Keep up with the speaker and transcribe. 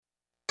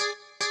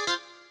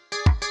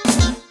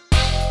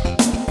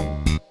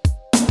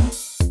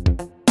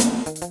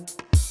Okay,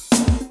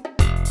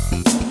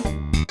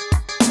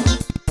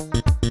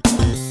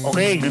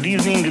 good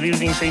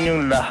evening sa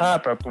inyong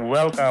lahat at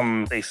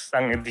welcome sa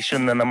isang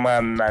edisyon na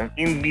naman ng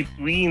In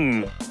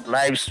Between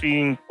live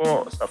streaming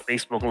po sa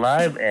Facebook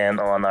Live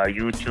and on our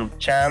YouTube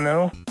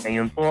channel.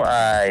 Ngayon po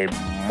ay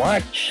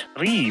March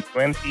 3,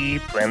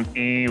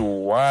 2021.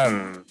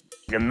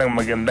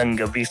 Magandang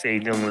gabi sa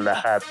inyong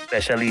lahat,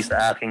 especially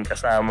sa aking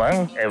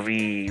kasamang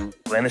every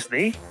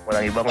Wednesday.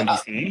 Walang iba kundi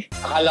si...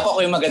 Akala ko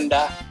yung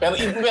maganda.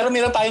 Pero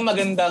meron tayong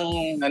magandang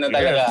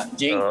talaga,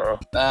 Jing.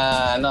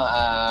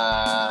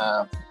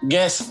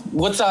 Guess,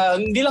 good sa,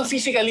 hindi lang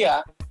physically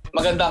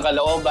maganda ang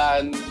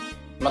kalooban,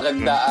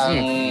 maganda ang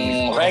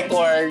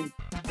record,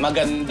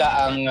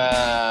 maganda ang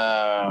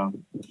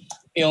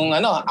yung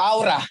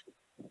aura,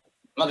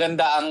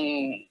 maganda ang,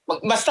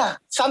 basta,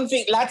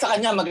 something, lahat sa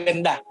kanya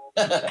maganda.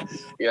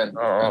 Yun.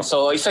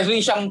 So, isa rin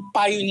siyang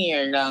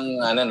pioneer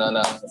ng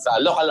sa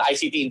local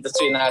ICT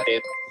industry natin.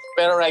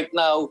 Pero right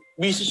now,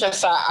 busy siya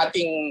sa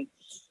ating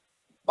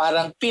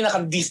parang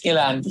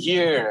pinaka-Disneyland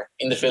here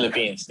in the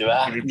Philippines, di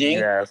ba,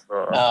 Jing? Yes.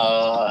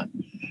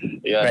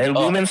 Yun. Dahil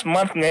Women's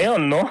Month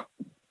ngayon, no?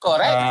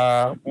 Correct.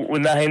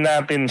 Uunahin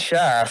natin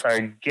siya as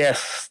our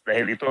guest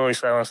dahil ito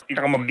isang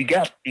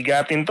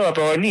bigatin to,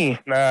 attorney,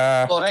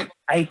 na Correct.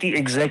 IT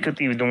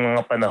executive ng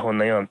mga panahon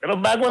na yon. Pero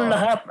bago ang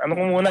lahat,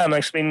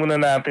 explain muna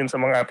natin sa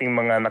mga ating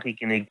mga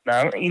nakikinig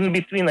na ang In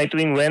Between ay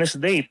tuwing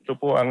Wednesday. Ito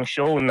po ang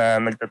show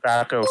na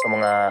nagtatackle sa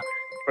mga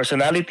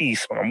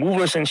personalities, mga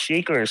movers and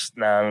shakers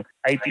ng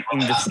IT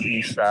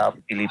industry sa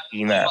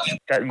Pilipinas.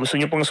 Gusto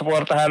niyo pong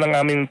suportahan ang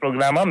aming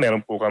programa,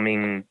 meron po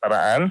kaming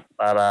paraan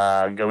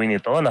para gawin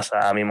ito.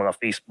 Nasa aming mga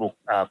Facebook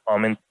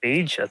comment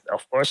page at of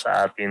course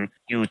sa ating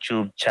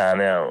YouTube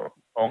channel.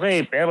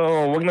 Okay,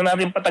 pero wag na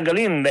natin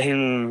patagalin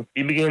dahil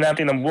bibigyan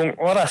natin ng buong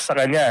oras sa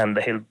kanya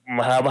dahil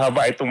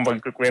mahaba-haba itong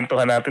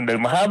magkukwentuhan natin dahil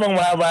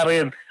mahaba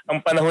rin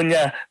ang panahon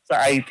niya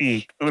sa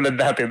IT tulad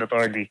natin,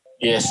 Atty.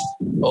 Yes.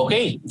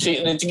 Okay.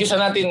 Sige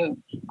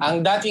natin ang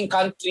dating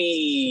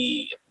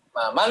country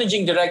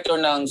managing director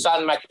ng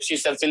Sun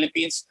Microsystems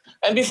Philippines.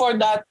 And before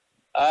that,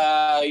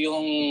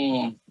 yung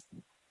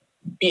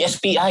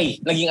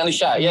PSPI, naging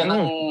siya. Yun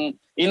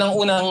ang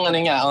unang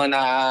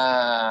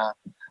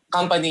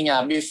company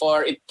niya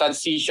before it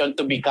transitioned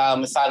to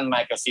become Sun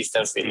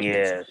Microsystems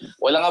Philippines. Yes.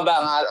 Wala nga ba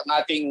ang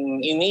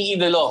ating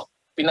iniidolo,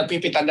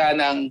 pinagpipitaga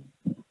ng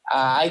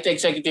IT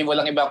executive,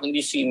 walang iba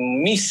kundi si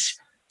Miss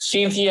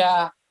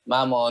Cynthia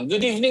Mamon.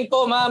 Good evening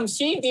po, Ma'am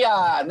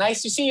Cynthia.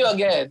 Nice to see you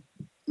again.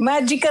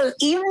 Magical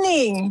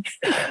evening,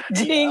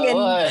 Jing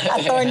and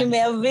Attorney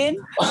Melvin.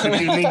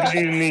 Good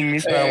evening,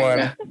 Miss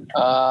Mamon.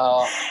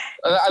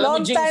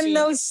 Long time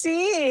no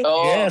see.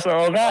 Yes,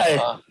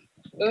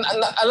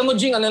 alam mo,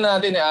 Jing,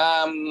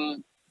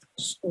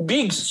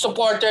 big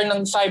supporter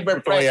ng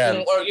Cyberpress,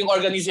 yung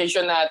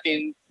organization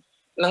natin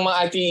ng mga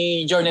IT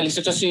journalists.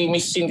 Ito si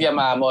Miss Cynthia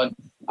Mamon.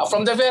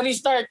 From the very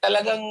start,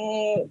 talagang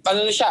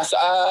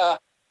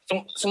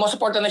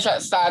sumusuporta na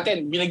siya sa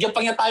atin. Binigyan pa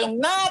niya tayong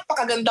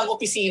napakagandang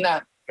opisina.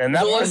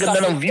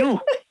 Napakaganda ng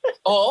view.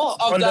 Oo.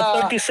 On the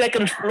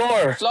 32nd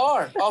floor.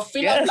 Of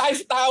Film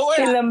Life Tower.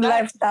 Film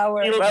Life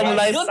Tower. Film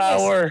Life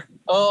Tower.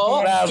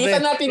 Oo. Grabe.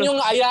 Kita natin yung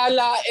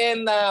Ayala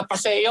and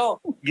Paseo.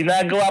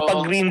 Ginagawa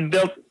pa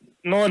Greenbelt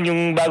noon,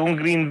 yung bagong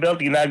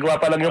Greenbelt, ginagawa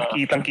pa lang yung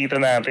kitang-kita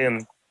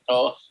natin.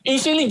 Oh,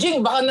 easily,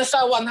 Jing, baka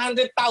nasa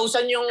 100,000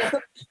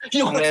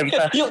 yung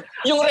renta.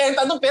 yung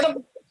renta doon,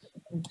 pero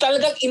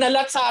talagang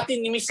inalat sa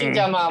atin ni Miss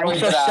Cynthia Mamon.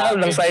 Ang social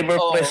ng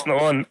Cyberpress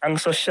noon, ang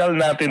social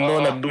natin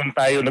noon na doon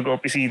tayo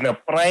nag-opisina,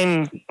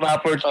 prime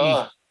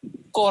property.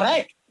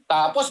 Correct.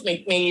 Tapos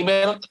may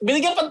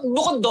binigyan pa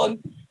bukod doon,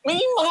 may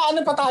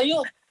mga pa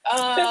tayo.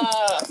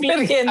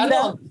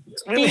 Merienda.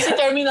 PC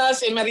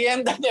terminals and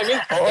merienda.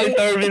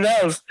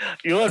 Terminals.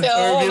 Yun,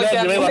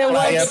 the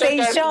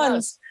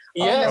workstations.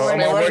 Yes,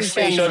 may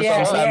workstation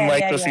from Sun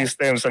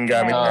Microsystems ang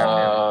gamit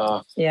namin.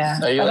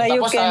 Ayun. Para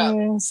you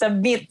can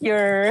submit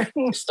your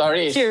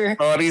stories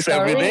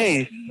every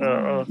day.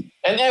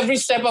 And every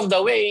step of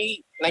the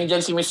way, nandiyan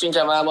si Miss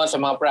Cynthia Mamon sa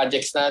mga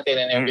projects natin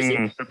and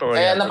everything.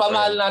 Kaya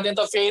napamahal natin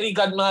to. Fairy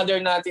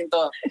godmother natin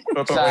to.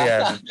 Totoo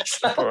yan.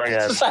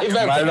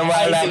 Mahal na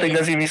mahal natin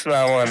na si Miss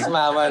Mamon.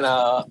 Mamon,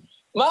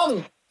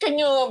 Ma'am, can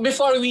you,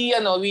 before we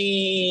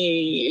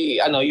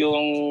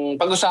yung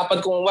pag-usapan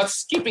kung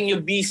what's keeping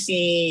you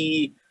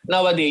busy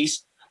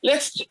nowadays,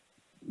 let's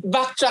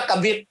backtrack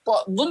a bit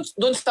po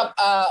dun sa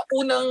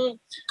unang,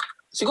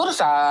 siguro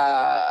sa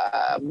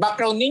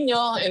background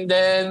ninyo, and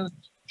then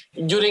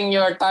during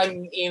your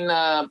time in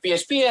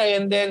PSPI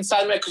and then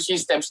Sun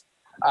Microsystems,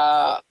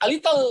 a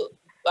little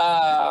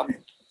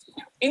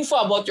info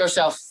about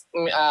yourself,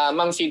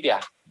 Ma'am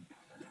Cynthia.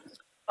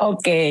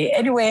 Okay.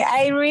 Anyway,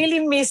 I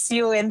really miss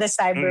you in the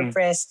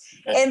Cyberpress.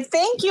 And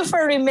thank you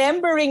for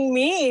remembering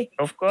me.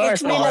 Of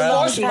course. It's been a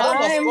long Of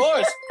time.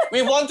 course.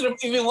 We won't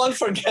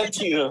forget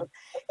you.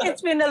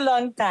 It's been a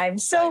long time.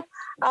 So,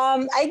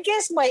 I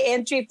guess my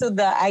entry to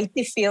the IT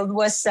field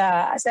was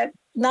as a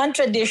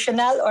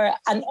non-traditional or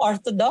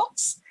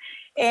unorthodox.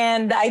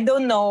 And I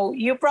don't know,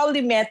 you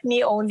probably met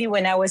me only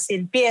when I was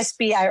in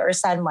PSPI or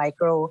Sun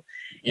Micro.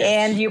 Yes.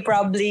 And you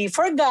probably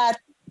forgot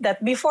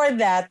that before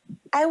that,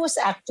 I was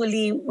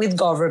actually with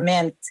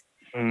government.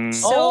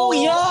 So,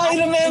 I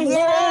remember.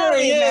 Yeah,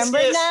 remember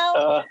yes.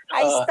 now?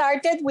 I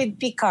started with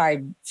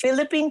PICARD,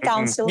 Philippine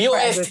Council for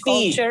BOST.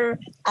 Agriculture,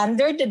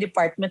 under the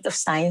Department of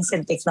Science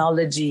and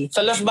Technology.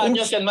 Sa Los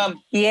Baños yan, ma'am.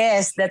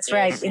 Yes, that's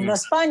right. In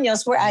Los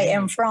Baños, where I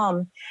am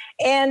from.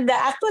 And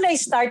actually, I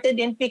started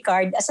in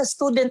PICARD as a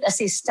student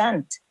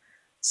assistant.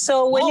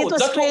 So when it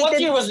was created... What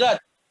year was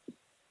that?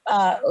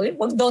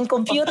 Don't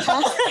compute,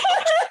 ha?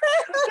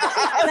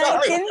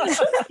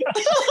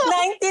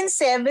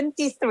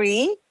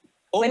 1973.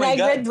 When I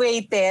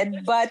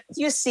graduated, but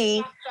you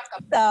see,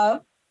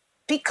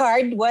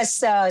 PICARD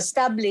was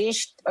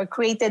established or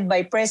created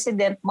by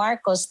President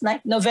Marcos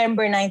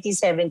November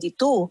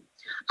 1972.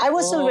 I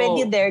was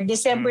already there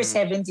December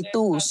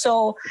 72.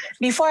 So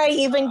before I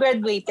even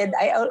graduated,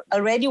 I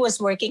already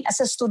was working as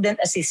a student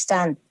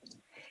assistant.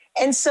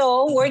 And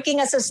so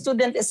working as a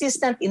student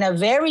assistant in a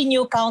very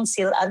new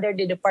council under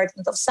the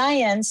Department of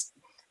Science,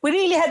 we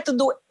really had to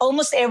do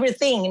almost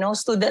everything,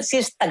 student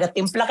assist,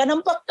 taga-timpla ka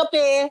ng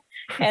kape,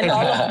 and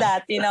all of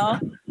that,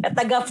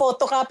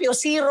 taga-photocopy o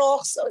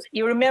Xerox.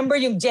 You remember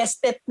yung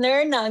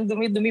Gestetner na ang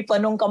dumi-dumi pa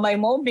nung kamay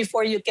mo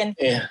before you can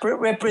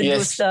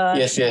reproduce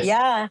Yes.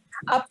 Yeah.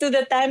 Up to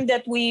the time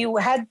that we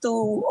had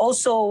to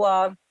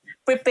also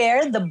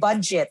prepare the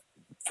budget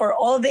for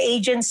all the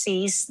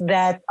agencies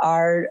that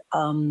are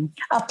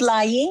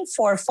applying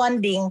for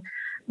funding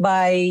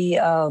by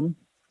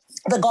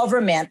the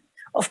government,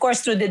 of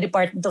course, through the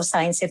Department of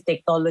Science and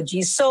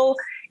Technology. So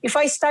if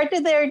I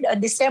started there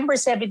December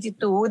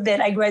 72,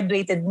 then I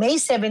graduated May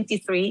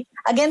 73.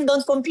 Again,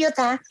 don't compute,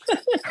 ha?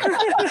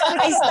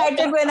 I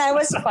started when I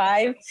was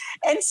 5.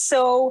 And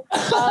so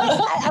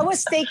I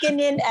was taken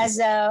in as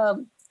a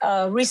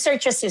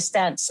research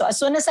assistant. So as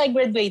soon as I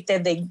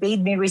graduated, they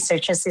made me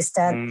research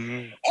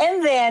assistant.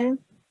 And then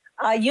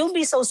you'll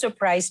be so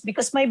surprised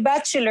because my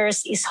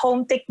bachelor's is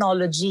home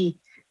technology,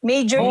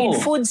 major in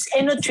foods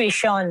and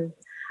nutrition.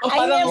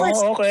 I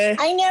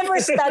never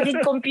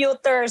studied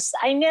computers.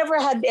 I never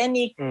had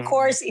any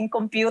course in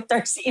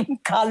computers in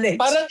college.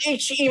 Parang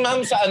HE,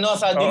 ma'am, sa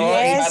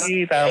Yes,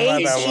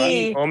 tama.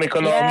 Home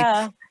economics.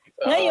 Yeah.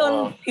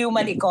 Ngayon,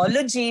 human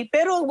ecology.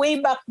 Pero way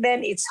back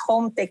then, it's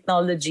home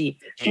technology.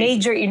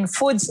 Major in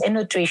foods and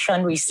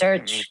nutrition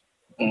research.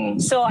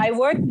 So I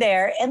worked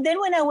there. And then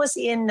when I was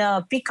in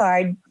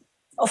PICARD,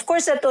 of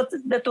course, that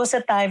was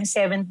a time,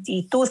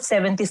 72,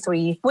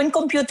 73, when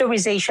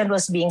computerization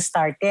was being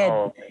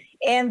started.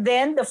 And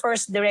then the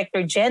first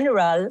Director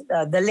General,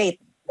 the late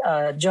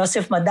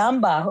Joseph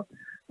Madamba,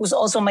 who's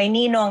also my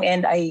ninong,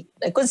 and I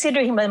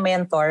consider him a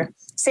mentor,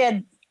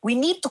 said, we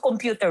need to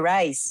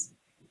computerize.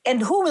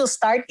 And who will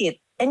start it?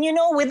 And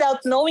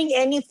without knowing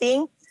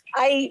anything,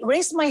 I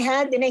raised my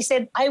hand and I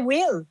said, I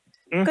will.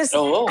 Because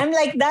I'm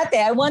like that.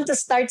 I want to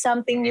start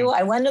something new.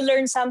 I want to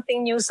learn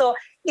something new. So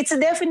it's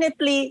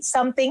definitely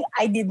something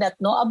I did not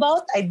know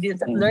about. I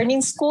didn't learn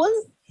in school.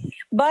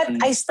 But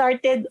I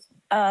started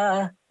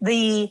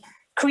the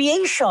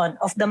creation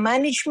of the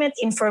Management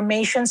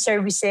Information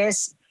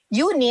Services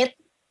unit,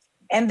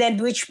 and then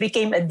which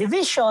became a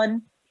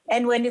division.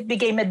 And when it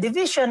became a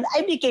division,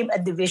 I became a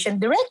division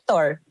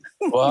director.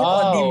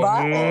 Wow.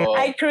 Diba?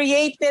 I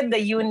created the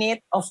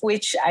unit of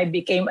which I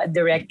became a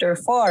director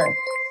for.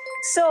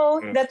 So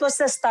that was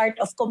the start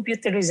of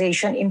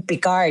computerization in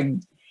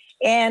PICARD.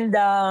 And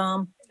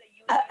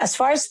as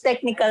far as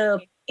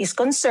technical is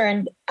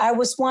concerned, I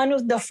was one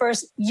of the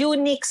first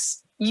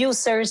Unix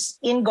users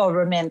in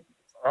government.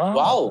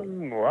 Wow.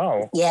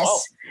 Yes. Wow.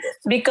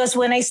 Because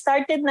when I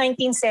started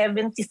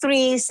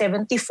 1973,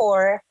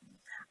 74,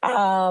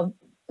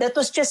 that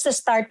was just the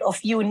start of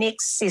Unix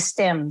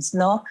systems,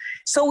 no?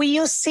 So we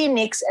used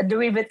Cynix, a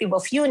derivative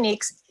of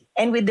Unix,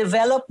 and we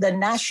developed the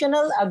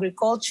National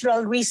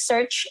Agricultural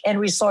Research and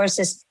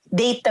Resources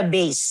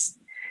Database.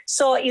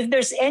 So if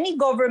there's any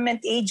government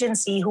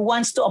agency who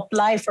wants to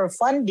apply for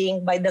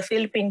funding by the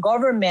Philippine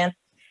government,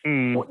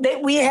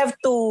 we have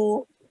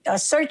to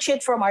search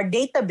it from our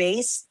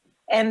database,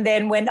 and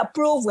then when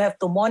approved, we have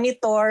to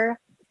monitor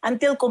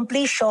until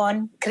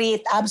completion,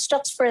 create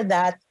abstracts for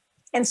that.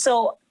 And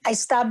so I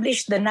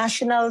established the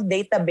National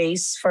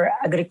Database for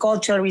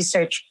Agricultural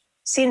Research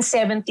since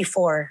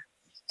 74.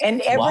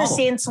 And ever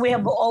since, we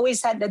have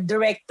always had a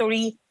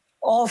directory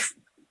of,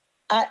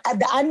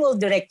 the annual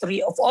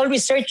directory of all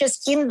researchers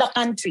in the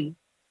country.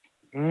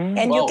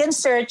 And you can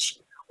search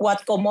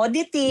what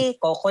commodity,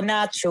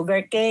 coconut,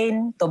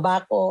 sugarcane,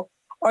 tobacco,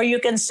 or you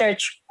can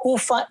search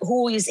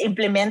who is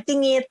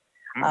implementing it,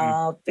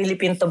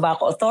 Philippine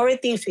Tobacco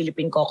Authority,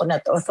 Philippine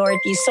Coconut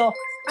Authority. So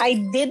I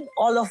did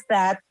all of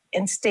that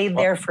and stayed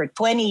there for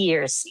 20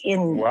 years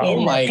in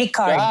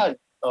PICARD. God.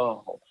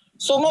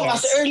 So, Mom,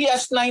 as early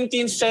as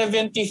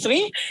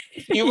 1973,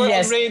 you were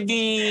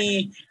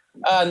already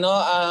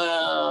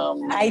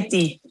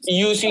IT.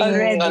 Using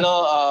applying.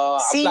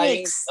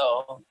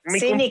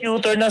 May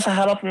computer na sa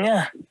harap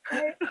niya.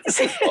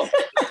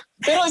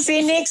 Pero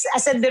Phoenix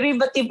as a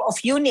derivative of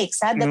Unix.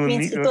 That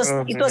means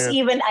it was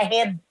even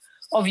ahead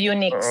of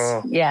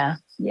Unix. Yeah.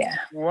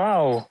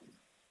 Wow.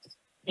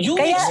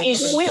 Unix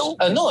is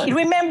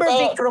remember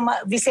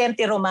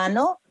Vicente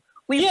Romano?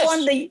 We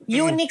formed the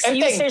Unix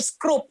Users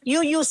Group,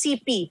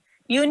 UUCP,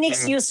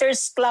 Unix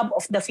Users Club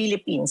of the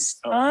Philippines.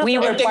 We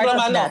were part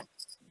of that.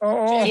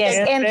 Yes,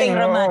 Enteng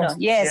Romano.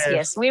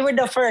 Yes. We were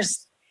the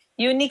first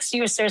Unix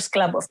Users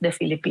Club of the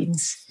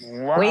Philippines.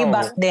 Wow. Way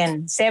back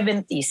then,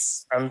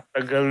 70s. Ang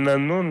tagal na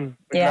nun.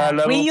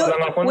 Yeah. We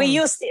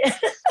used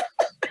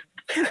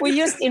we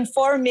used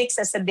Informix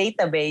as a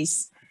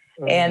database.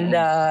 And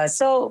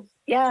so,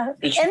 yeah.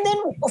 And then,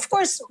 of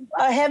course,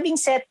 having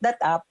set that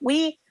up,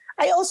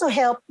 I also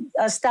helped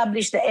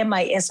establish the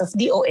MIS of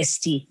the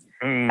OST.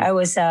 I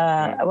was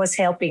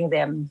helping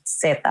them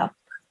set up.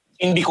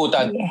 In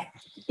Bicutan? Yeah.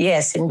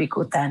 Yes, in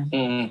Bicutan.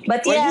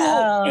 But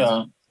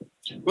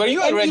were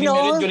you already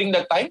married during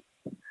that time?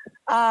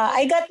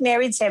 I got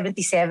married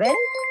 77.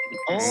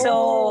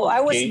 So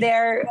I was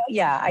there.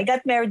 Yeah, I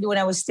got married when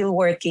I was still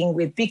working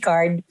with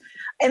Picard.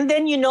 And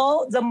then,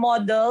 the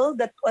model,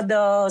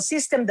 the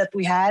system that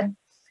we had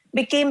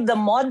became the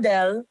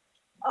model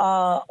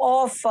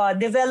of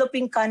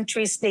developing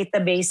countries'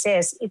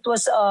 databases. It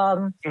was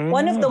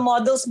one of the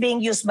models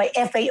being used by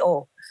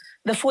FAO,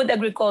 the Food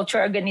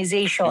Agriculture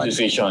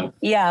Organization.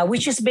 Yeah,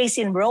 which is based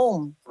in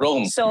Rome.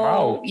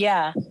 So,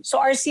 So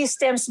our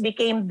systems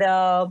became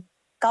the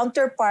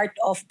counterpart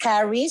of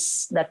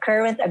CARIS, the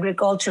Current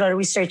Agricultural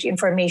Research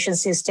Information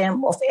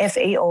System of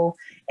FAO,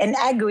 and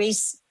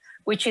AGRIS,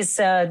 which is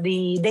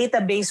the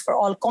database for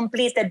all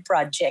completed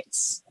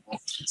projects.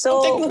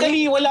 So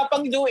technically, wala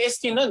pang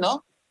UST no,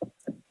 no?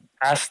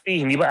 ASTI,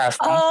 hindi ba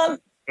ASTI? No.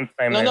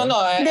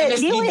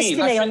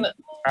 NSDB.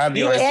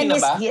 DOST na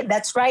ba?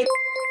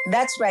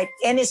 That's right.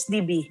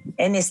 NSDB.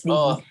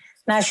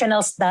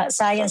 National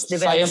Science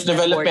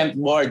Development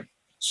Board.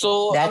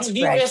 So, that's ang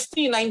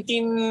DOST,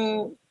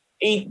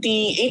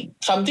 1988,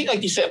 something,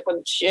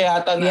 87,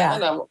 yata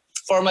na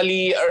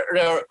formally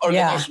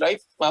organized,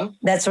 right, ma'am?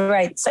 That's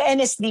right. So,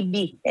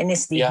 NSDB.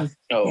 Yeah.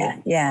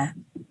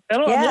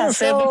 Pero ano,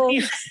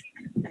 70s.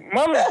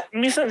 Ma'am,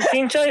 minsan,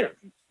 Kinchay,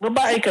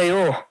 babae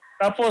kayo.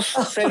 Tapos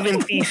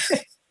 70s.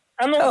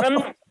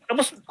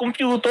 Tapos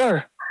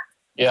computer.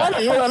 Yeah.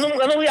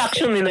 Anong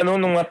reaction nila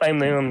nung time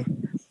na yun?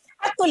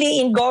 Actually,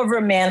 in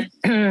government,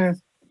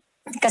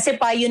 kasi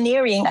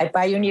I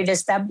pioneered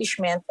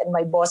establishment and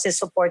my bosses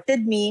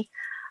supported me.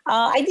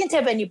 I didn't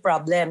have any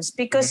problems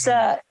because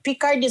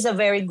Picard is a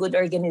very good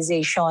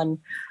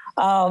organization.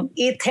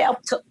 It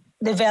helped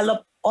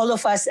develop all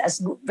of us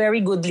as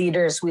very good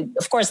leaders.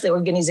 Of course, the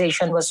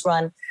organization was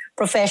run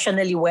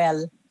professionally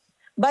well.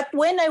 But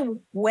when I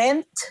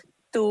went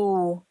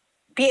to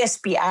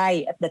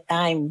PSPI at the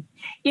time,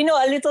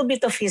 a little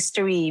bit of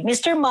history.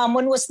 Mr.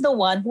 Mamon was the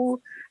one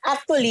who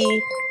actually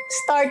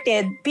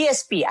started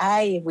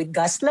PSPI with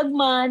Gus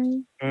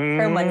Lagman,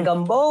 Herman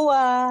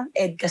Gamboa,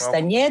 Ed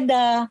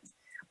Castañeda,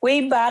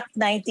 way back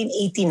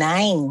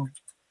 1989.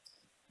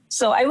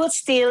 So I was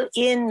still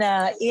in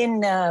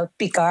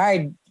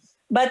Picard.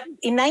 But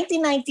in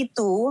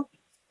 1992,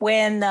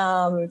 when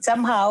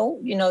somehow,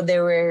 they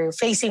were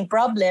facing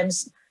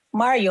problems,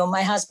 Mario,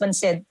 my husband,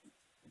 said,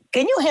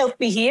 "Can you help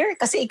me here?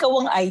 Kasi ikaw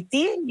ang IT.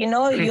 You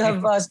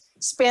have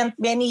spent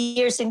many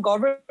years in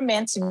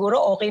government. Siguro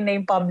okay na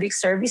yung public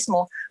service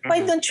mo. Why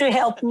don't you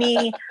help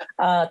me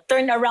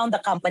turn around the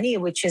company,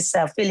 which is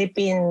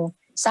Philippine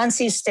Sun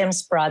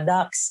Systems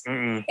Products?"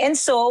 And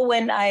so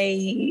when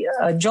I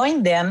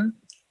joined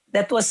them,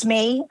 that was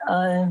May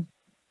 92.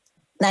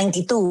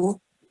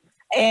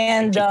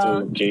 And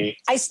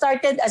I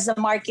started as a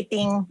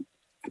marketing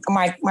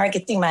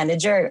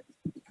manager.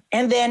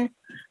 And then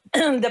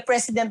the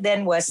president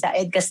then was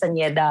Ed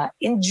Castañeda.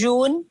 In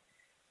June,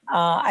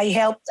 I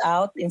helped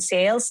out in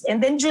sales.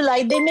 And then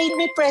July, they made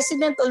me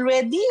president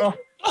already.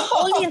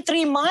 Only in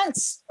 3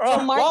 months.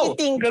 From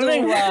marketing to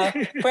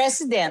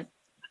president.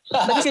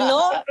 But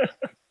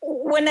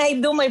when I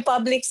do my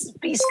public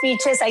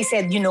speeches, I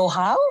said, you know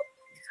how?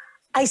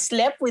 I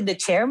slept with the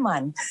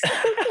chairman.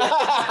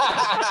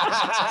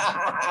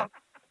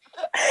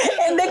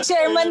 And the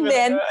chairman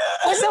then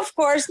was, of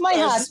course, my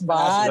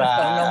husband.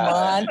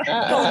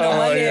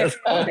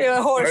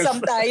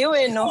 Wholesome tayo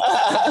no?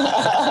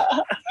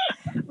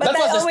 But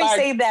I always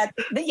say that.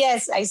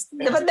 Yes,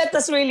 but that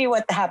was really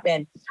what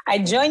happened. I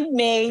joined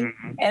May,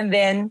 and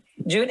then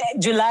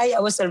July, I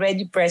was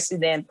already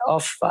president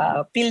of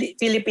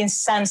Philippine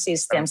Sun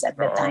Systems at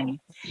the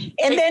time.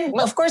 And then,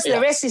 of course, the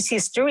rest is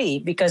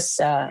history because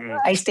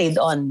I stayed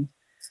on.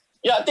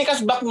 Yeah, take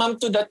us back, ma'am,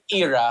 to that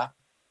era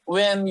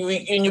when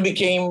you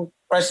became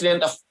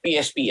president of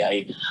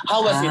PSPI.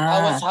 How was it?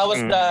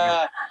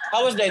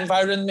 How was the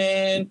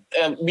environment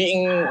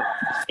being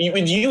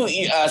with you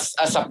as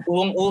a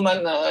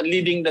woman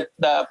leading the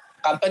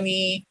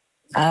company?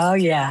 Oh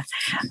yeah.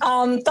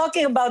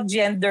 Talking about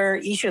gender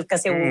issues,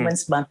 kasi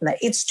Women's Month na,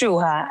 it's true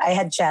I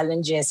had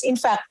challenges. In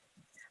fact,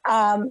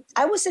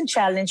 I wasn't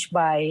challenged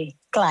by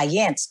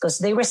clients because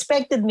they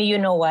respected me. You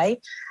know why?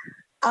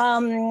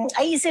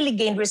 I easily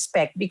gained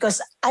respect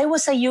because I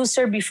was a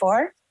user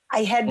before.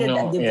 I headed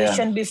a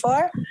division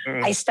before.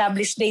 I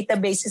established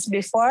databases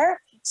before.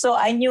 So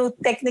I knew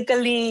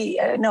technically,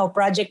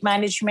 project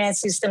management,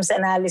 systems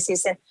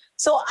analysis. And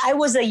so I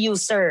was a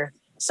user.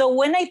 So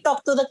when I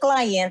talked to the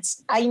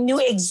clients, I knew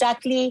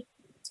exactly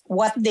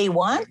what they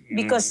want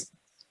because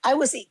I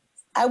was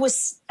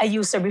a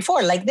user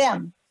before, like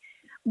them.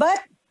 But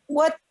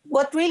what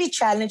really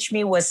challenged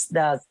me was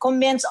the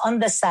comments on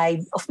the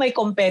side of my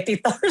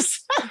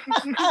competitors.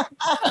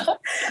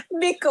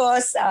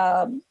 Because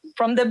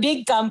from the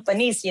big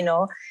companies,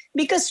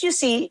 because you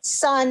see,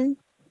 Sun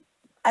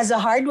as a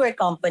hardware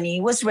company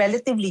was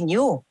relatively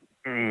new,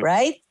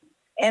 right?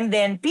 And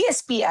then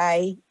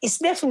PSPI is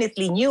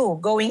definitely new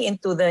going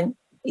into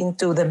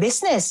the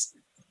business.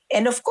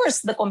 And of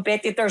course, the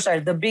competitors are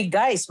the big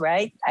guys,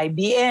 right?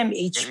 IBM,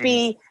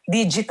 HP,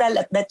 Digital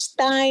at that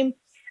time,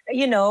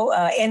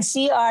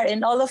 NCR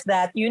and all of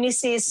that,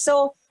 Unisys.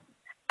 So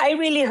I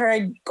really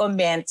heard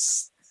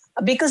comments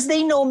because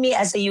they know me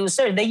as a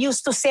user. They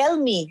used to sell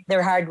me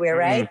their hardware,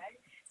 right?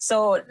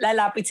 So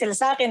lalapit sila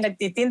sa akin,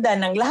 nagtitinda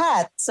ng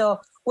lahat. So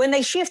when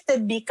I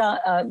shifted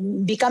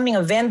becoming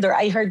a vendor,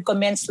 I heard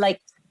comments like,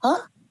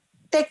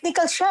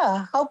 technical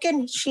siya. How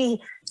can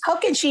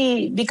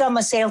she become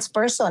a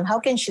salesperson? How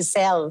can she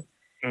sell?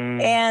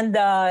 And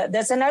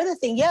that's another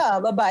thing.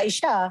 Yeah, babae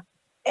siya.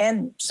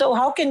 And so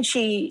how can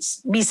she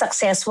be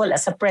successful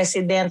as a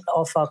president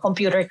of a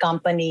computer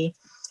company,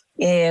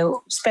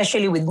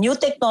 especially with new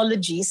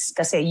technologies?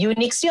 Kasi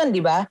Unix yun, di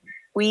ba?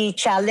 We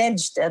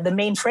challenged the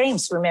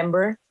mainframes,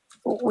 remember?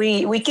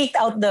 We kicked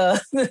out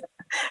the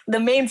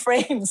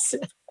mainframes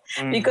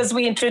because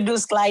we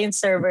introduced client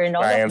server and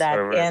all of that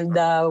and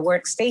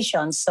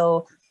workstations.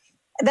 So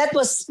that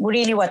was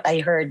really what I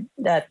heard,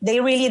 that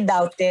they really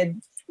doubted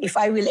if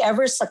I will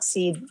ever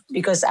succeed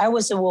because I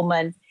was a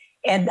woman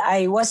and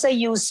I was a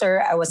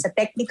user, I was a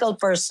technical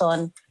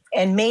person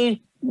and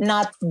may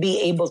not be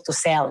able to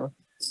sell.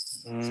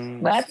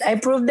 But I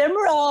proved them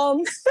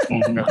wrong.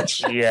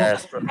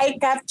 Yes. I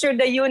captured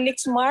the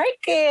Unix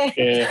market.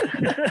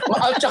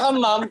 At saka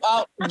ma'am,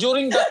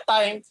 during that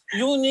time,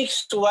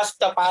 Unix was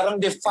the parang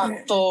de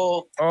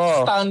facto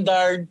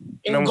standard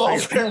in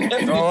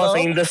government. Sa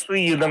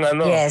industry, yun ang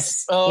ano.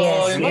 Yes.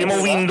 Hindi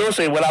mo Windows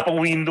wala pang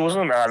Windows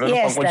nun. Pang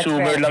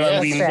consumer lang ang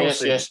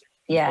Windows. Yes.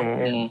 Yeah.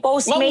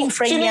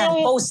 Post-mainframe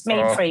yan.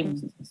 Post-mainframe.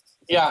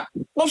 Yeah.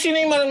 Ma'am, sino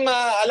yung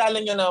maalala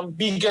nyo na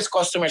biggest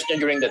customers niya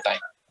during the time?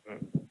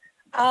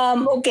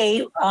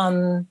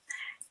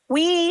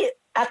 We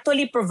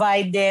actually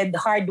provided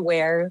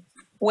hardware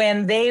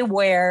when they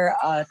were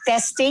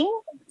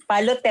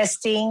pilot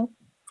testing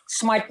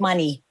smart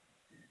money.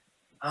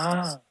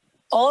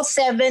 All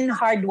 7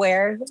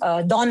 hardware,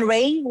 Don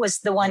Ray was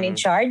the one in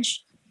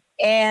charge.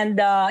 And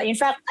in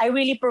fact, I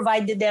really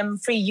provided them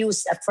free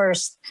use at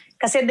first.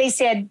 Kasi they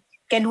said,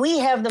 can we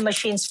have the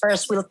machines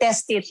first? We'll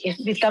test it. If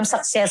it becomes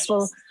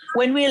successful,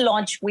 when we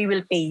launch, we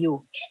will pay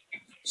you.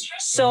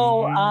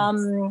 So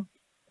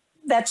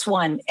that's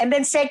one. And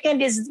then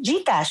second is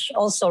GCash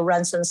also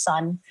runs on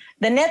Sun,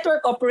 the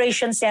Network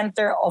Operations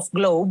Center of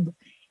Globe.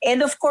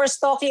 And of course,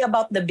 talking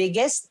about the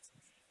biggest,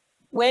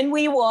 when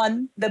we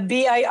won the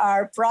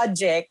BIR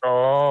project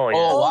over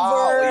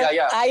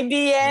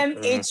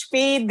IBM,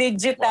 HP,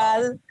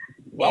 Digital.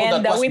 Wow,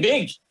 and that was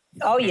big.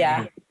 Oh,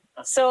 yeah.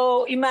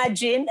 So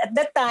imagine, at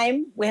that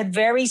time, we had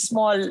very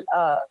small,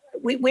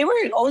 we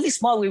were only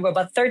small. We were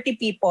about 30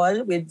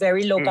 people with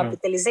very low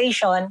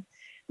capitalization.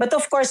 But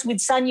of course,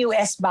 with Sun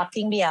US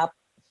backing me up,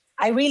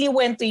 I really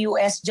went to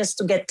US just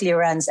to get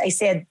clearance. I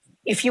said,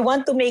 if you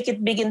want to make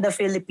it big in the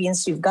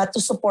Philippines, you've got to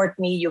support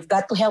me. You've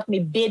got to help me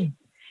bid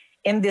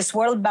in this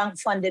World Bank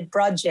funded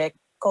project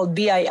called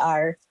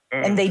BIR.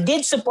 And they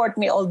did support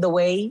me all the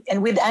way.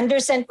 And with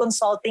Andersen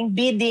Consulting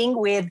bidding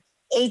with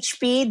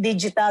HP,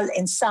 Digital,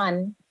 and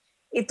Sun,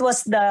 it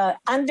was the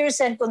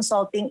Andersen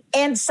Consulting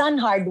and Sun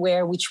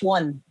Hardware which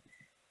won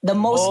the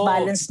most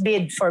balanced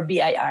bid for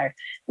BIR.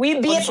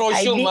 We beat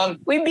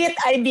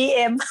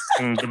IBM.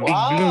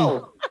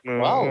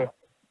 Wow.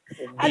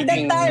 At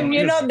that time,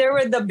 they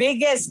were the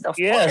biggest, of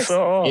course.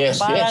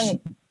 Yes.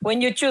 When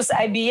you choose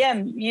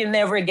IBM, you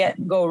never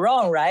go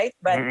wrong, right?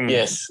 But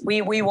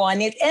we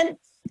won it. And,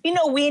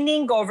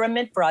 winning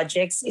government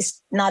projects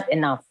is not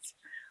enough.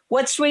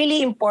 What's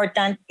really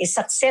important is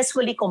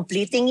successfully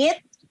completing it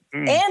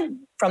and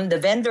from the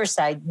vendor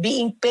side,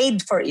 being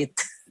paid for it.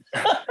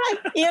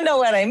 You know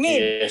what I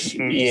mean?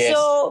 Yes.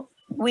 So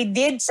we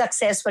did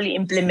successfully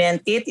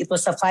implement it. It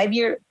was a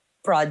 5-year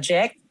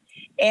project.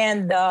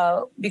 And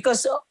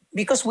because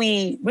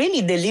we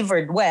really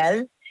delivered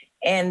well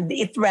and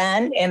it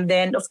ran. And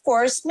then, of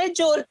course,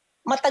 medyo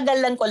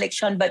matagal lang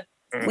collection, but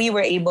we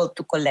were able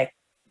to collect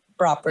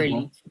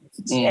properly.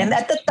 And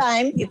at the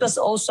time, it was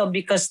also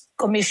because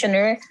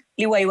Commissioner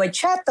Liwayway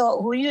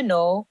Chato, who you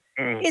know,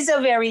 is a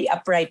very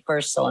upright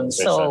person.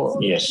 So,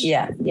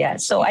 yeah.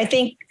 So I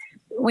think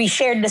we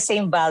shared the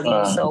same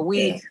values. So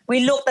we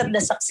looked at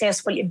the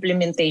successful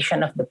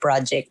implementation of the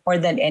project more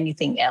than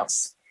anything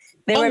else.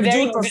 They were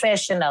very June-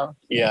 professional.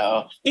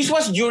 Yeah. This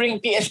was during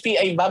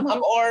PSPI ba,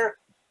 ma'am? Or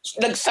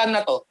nag-Sun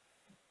na to?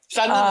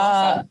 Sun na, no?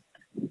 Uh, Sun.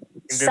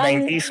 In the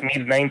Sun- 90s,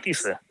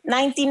 mid-90s.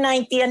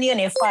 1990, ano yun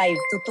eh, 5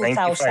 to 2000.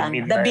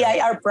 95, The midnight.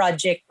 BIR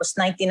project was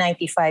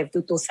 1995 to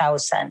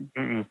 2000.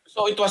 Mm-mm.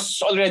 So it was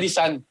already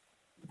Sun.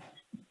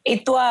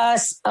 It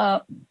was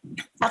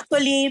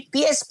actually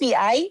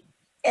PSPI,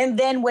 and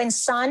then when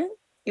Sun,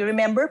 you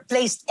remember,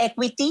 placed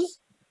equity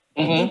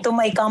Mhm. into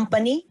my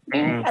company.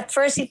 Mhm. At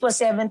first it was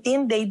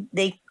 17,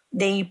 they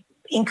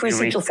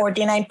increased it to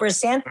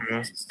 49%.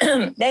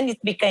 Mhm. Then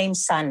it became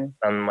Sun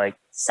Mike.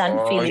 Sun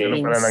Ganun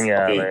Philippines. pala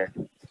nangyari.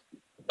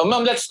 So,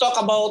 ma'am, let's talk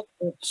about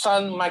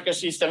Sun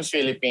Microsystems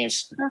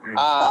Philippines. Oh.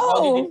 How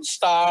did it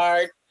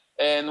start?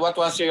 And what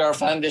was your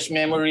fondest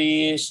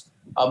memories?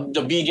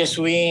 The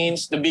biggest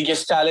wins, the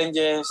biggest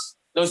challenges,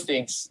 those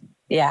things.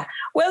 Yeah.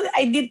 Well,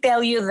 I did tell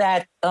you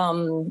that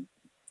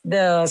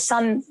the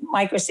Sun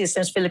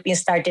Microsystems Philippines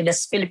started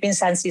as Philippine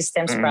Sun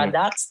Systems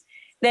Products.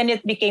 Then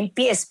it became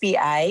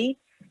PSPI.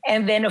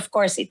 And then, of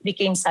course, it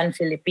became Sun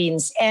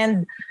Philippines.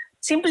 And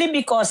simply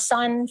because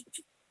Sun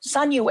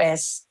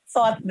US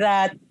thought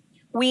that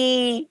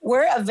we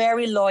were a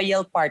very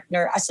loyal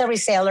partner as a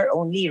reseller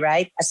only,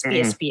 right? As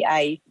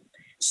PSPI.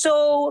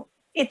 So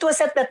it was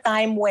at the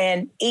time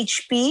when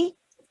HP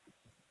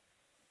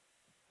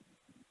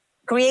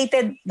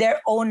created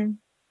their own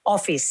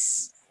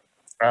office.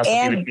 Sa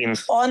And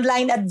Philippines.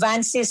 Online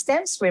Advanced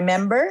Systems,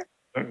 remember?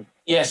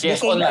 Yes,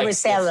 Became online. a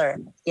reseller.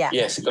 Yeah.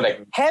 Yes,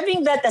 correct.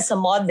 Having that as a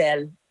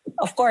model,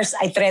 of course,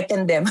 I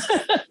threatened them.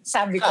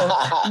 Sabi ko,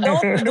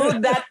 don't do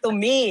that to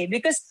me.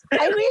 Because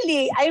I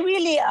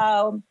really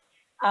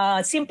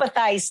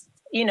sympathized,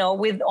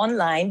 with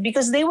online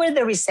because they were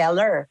the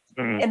reseller.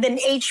 Mhm. And then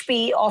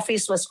HP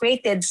office was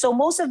created. So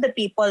most of the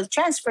people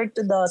transferred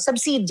to the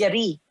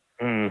subsidiary.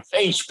 Mhm.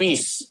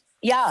 HPs.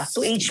 Yeah,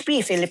 to HP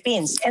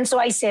Philippines. And so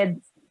I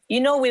said,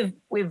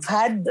 we've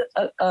had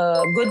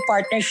a good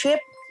partnership.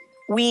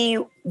 We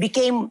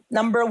became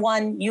number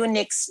one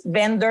Unix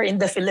vendor in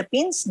the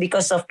Philippines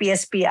because of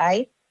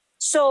PSPI.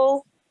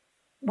 So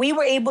we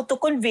were able to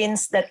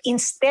convince that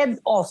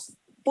instead of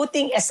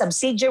putting a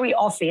subsidiary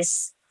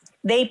office,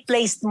 they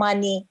placed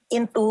money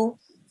into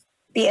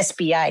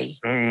PSPI.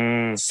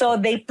 Mhm. So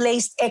they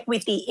placed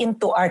equity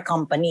into our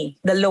company,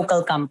 the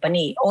local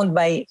company owned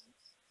by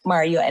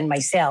Mario and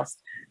myself.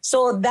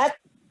 So that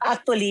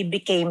actually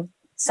became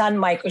Sun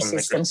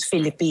Microsystems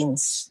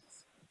Philippines.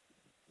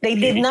 They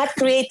did not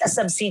create a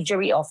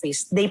subsidiary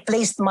office. They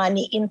placed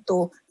money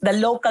into the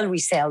local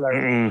reseller.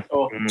 Mhm.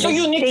 Oh. So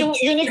unique yung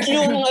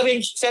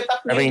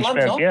setup niyo, ma'am,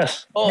 Arrangement, no?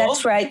 yes. Oo.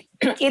 That's right.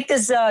 It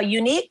is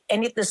unique,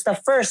 and it is the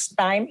first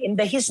time in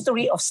the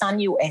history of Sun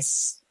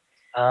US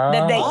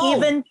that they Wow.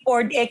 even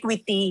poured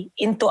equity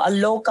into a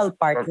local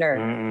partner.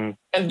 Mhm.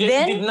 And they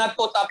Then- did not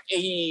put up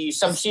a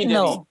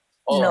subsidiary. No.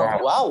 Oh, No.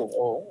 Wow.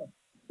 Oh.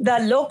 The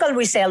local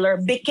reseller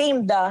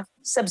became the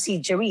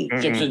subsidiary.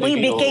 Mhm. We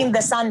became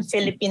the Sun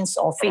Philippines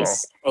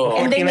office. Oh.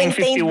 And they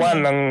maintained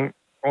 4951 me. ng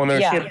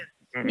ownership.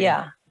 Mhm.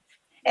 Yeah.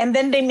 And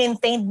then they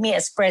maintained me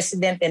as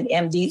president and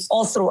MD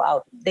all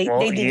throughoughout. They Oh,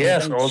 didn't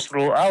yes, change. all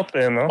throughout,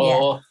 no? Yeah.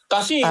 Oo.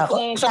 Kasi Takot-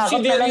 kung takot na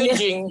subsidiary lang yun, yun.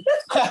 Jing,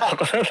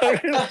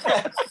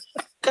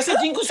 kasi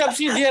Jing, kung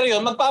subsidiary yun,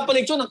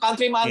 magpapalit yun ng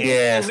country manager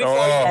Yes, every oh,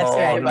 4 years. That's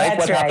right. Like That's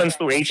what right. happens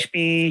to HP,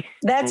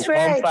 That's to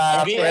right.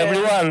 Compaq, to IBM.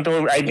 everyone, to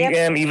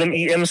IBM, even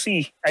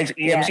EMC. Ay, EMC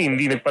Yeah.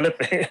 hindi nagpalit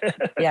eh.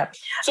 Yeah.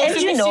 So And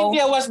Philippines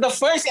India was the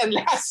first and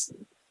last.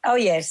 Oh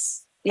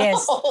yes.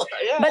 Yes.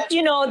 Yeah. But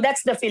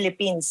that's the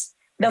Philippines.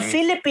 The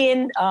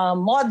Philippine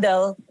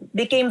model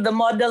became the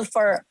model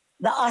for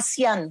the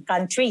ASEAN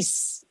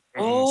countries.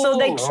 Oh.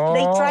 So they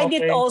tried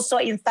it okay. also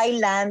in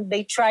Thailand.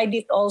 They tried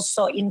it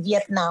also in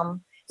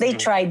Vietnam. They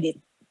tried it.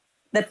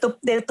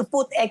 To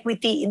put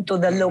equity into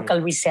the local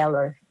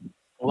reseller.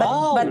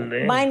 Wow. But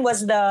Galing. mine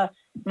was the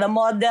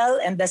model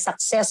and the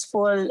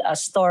successful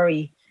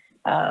story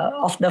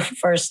of the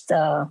first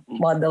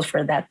model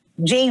for that.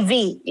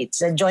 JV, it's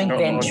a joint Oo,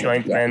 venture.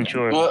 joint Yeah.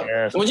 venture.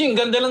 Yes. Mujing,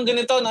 ganda lang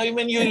ganito. No?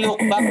 When you look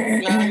back,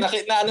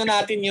 na ano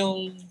natin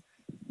yung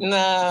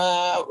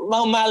mga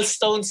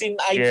milestones in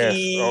IT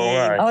Yes, oo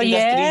nga. Oh,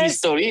 industry yes.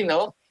 history,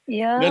 no?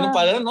 Yeah. Ganun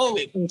pala, no?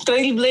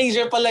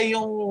 Trailblazer pala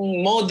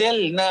yung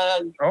model na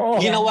Oo.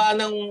 ginawa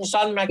ng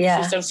Sun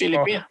Microsystems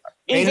Philippines.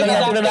 Ngayon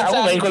lang natin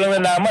ngayon ko lang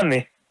nalaman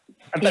eh.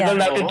 Ang tagal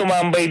Yeah. natin Oo.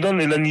 tumambay doon,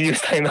 ilang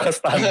years tayo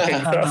naka-standby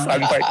sa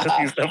Sun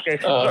Microsystem.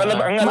 So,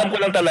 ang alam ko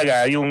lang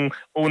talaga, yung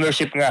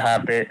ownership nga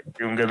hati,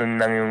 yung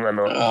ganun lang yung na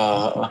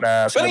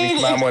Pero sabi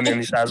it- mamo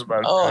ni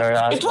husband.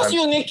 It was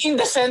unique in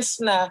the sense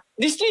na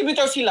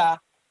distributor sila,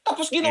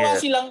 tapos ginawa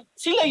Yeah.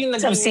 sila yung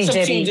naging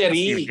Subsidiary.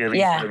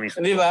 subsidiary. Yeah.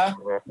 Di ba?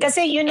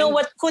 Kasi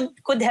what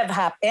could have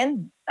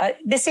happened?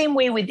 The same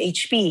way with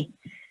HP.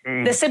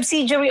 The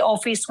subsidiary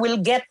office will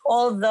get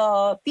all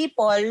the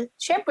people.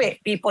 Syempre,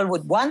 people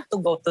would want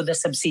to go to the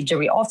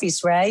subsidiary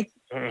office, right?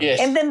 Yes.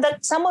 And then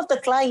some of the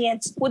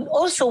clients would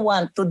also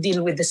want to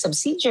deal with the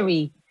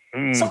subsidiary.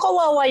 So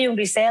kawawa yung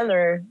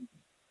reseller.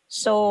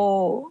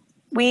 So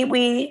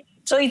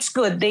so it's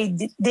good. They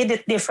did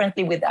it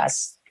differently with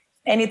us.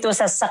 And it was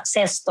a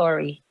success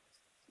story.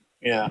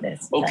 Yeah.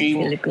 That's Okay,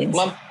 Philippines.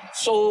 ma'am.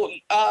 So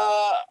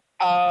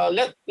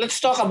let's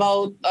talk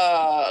about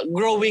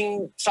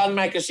growing Sun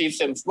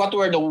Microsystems. What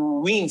were the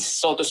wins,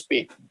 so to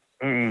speak?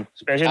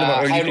 Especially mga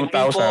early Hiring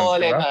 2000s. people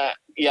and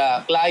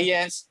diba?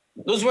 clients.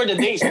 Those were the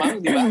days,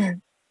 ma'am, di ba?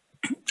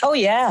 Oh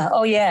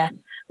yeah.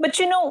 But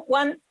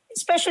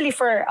especially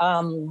for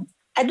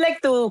I'd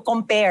like to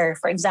compare,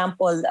 for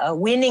example,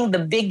 winning the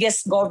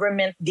biggest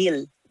government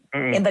deal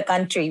in the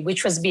country,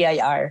 which was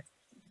BIR.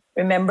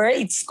 Remember,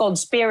 it's called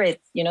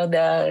SPIRIT,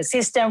 the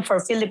System for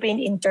Philippine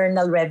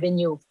Internal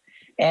Revenue.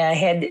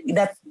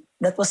 That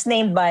was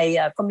named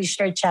by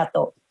Commissioner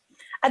Chato.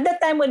 At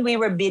that time when we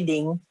were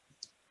bidding,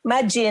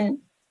 imagine,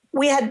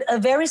 we had a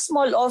very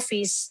small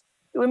office.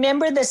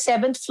 Remember the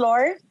 7th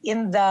floor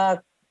in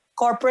the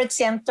corporate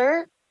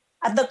center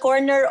at the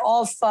corner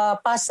of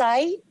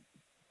Pasay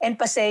and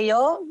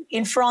Paseo,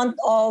 in front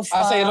of...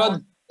 Pasay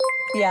Road.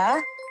 Yeah,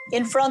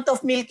 in front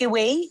of Milky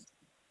Way.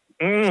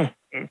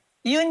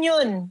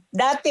 Yun.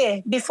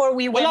 Dati, before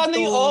we went Wala na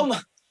yun.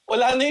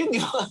 Wala na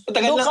yun.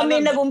 Doon kami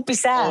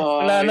nag-umpisa.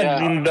 Wala na,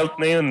 green belt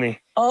na yun eh.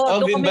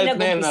 Doon green kami belt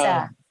na yun.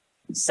 nag-umpisa.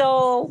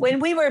 So, when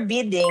we were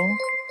bidding,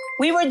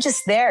 we were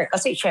just there.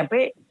 Kasi,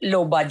 syempre,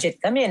 low budget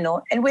kami,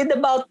 no? And with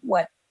about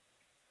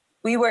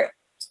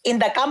in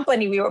the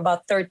company, we were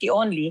about 30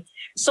 only.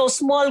 So,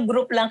 small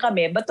group lang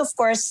kami. But of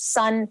course,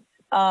 Sun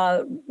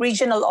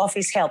Regional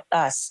Office helped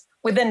us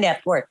with the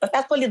network. But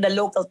actually, the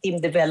local team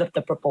developed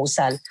the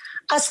proposal.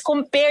 As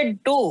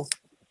compared to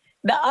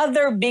the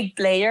other big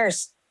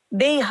players,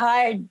 they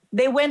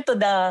went to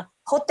the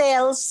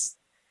hotels,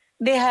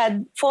 they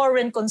had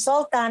foreign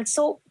consultants.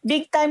 So,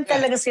 big time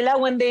talaga sila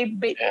when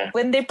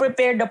they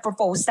prepared the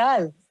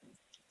proposal.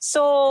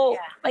 So,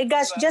 my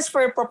gosh, just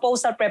for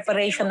proposal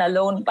preparation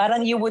alone,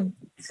 parang you would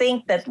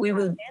think that we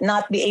will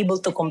not be able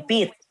to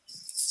compete.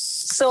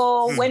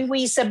 So, when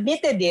we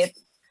submitted it,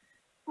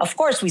 of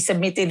course, we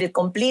submitted it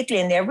completely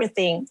and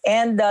everything.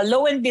 And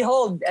lo and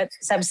behold, as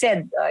I've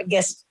said, I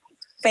guess,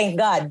 thank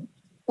God,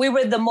 we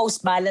were the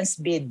most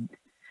balanced bid.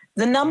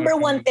 The number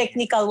one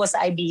technical was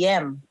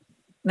IBM.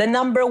 The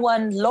number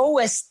one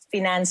lowest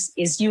finance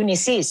is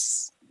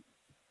Unisys.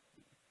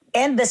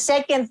 And the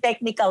second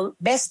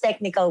best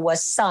technical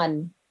was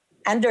Sun,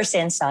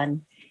 Andersen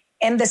Sun.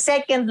 And the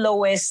second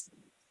lowest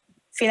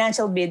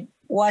financial bid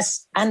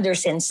was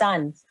Andersen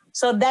Sun.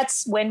 So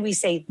that's when we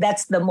say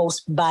that's the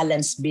most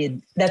balanced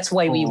bid. That's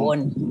why we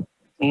won.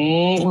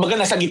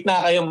 Kumbaga nasa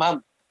gitna kayo, ma'am.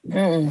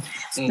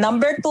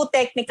 Number 2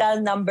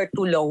 technical, number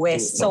 2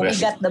 lowest. So we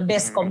got the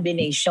best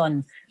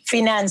combination,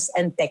 finance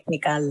and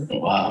technical.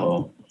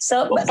 Wow.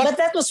 So, but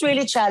that was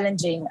really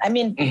challenging. I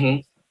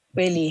mean,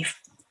 really.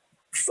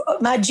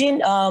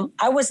 Imagine,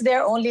 I was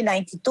there only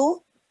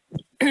 92.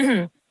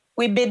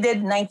 We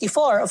bidded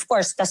 94, of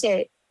course,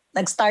 kasi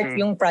nag-start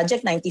yung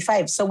project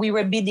 95. So we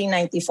were bidding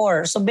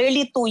 94. So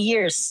barely 2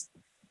 years.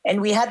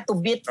 And we had to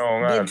bid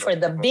for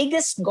the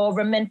biggest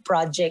government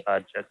project.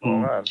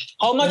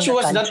 How much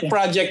was that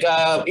project,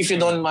 if you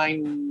don't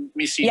mind,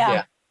 Miss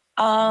Cynthia?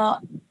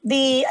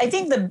 I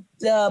think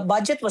the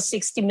budget was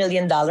 $60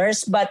 million,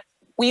 but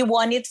we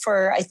won it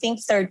for, I think,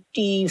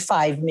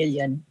 $35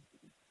 million.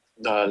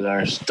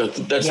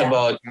 That's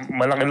about...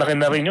 Malaki-laki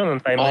na rin yun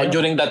noong time na yun.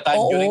 During that time,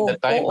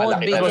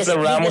 malaki. That was the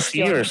Ramos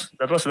years.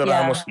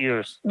 Ramos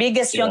years.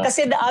 Biggest yun.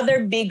 Kasi the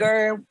other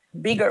bigger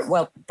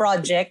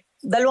project,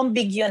 dalawang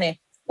big yun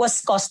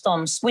was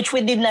customs, which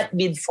we did not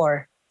bid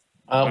for.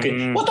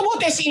 Okay. What about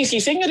SEC?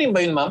 Sa inyo rin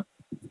ba yun, ma'am?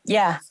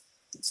 Yeah.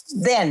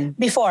 Then,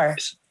 before.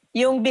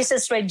 Yung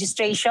business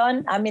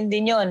registration, amin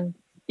din yun.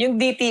 Yung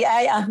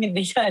DTI, amin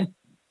din yun.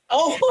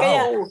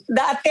 Kaya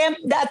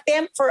the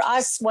attempt for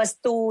us was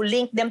to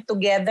link them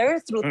together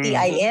through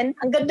TIN.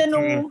 Ang ganda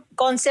nung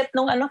concept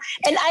nung ano.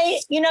 And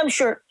I'm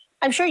sure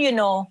you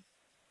know,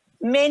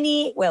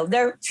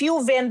 there are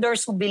few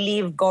vendors who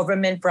believe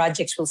government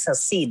projects will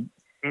succeed.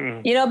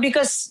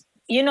 Because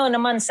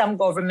naman some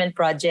government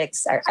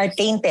projects are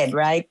tainted,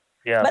 right?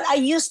 Yeah. But I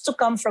used to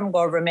come from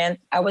government.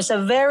 I was a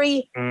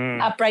very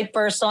upright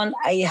person.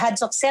 I had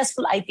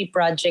successful IT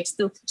projects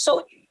too.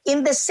 So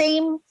in the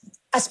same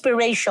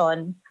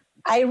aspiration,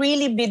 I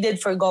really bidded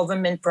for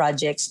government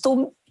projects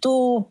to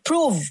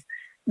prove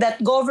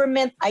that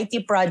government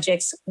IT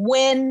projects,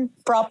 when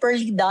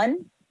properly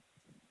done,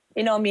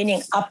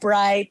 meaning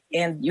upright,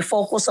 and you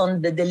focus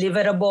on the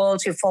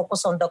deliverables, you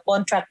focus on the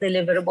contract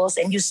deliverables,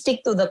 and you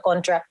stick to the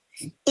contract,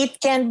 it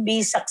can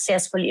be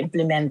successfully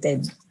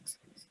implemented.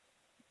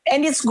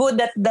 And it's good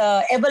that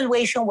the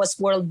evaluation was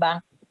World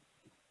Bank.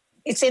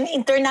 It's an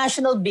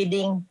international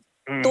bidding,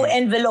 to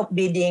envelope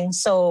bidding.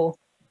 So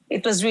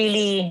it was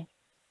really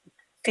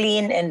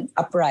clean and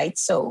upright.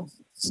 So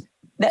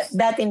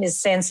that in a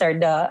sense are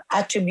the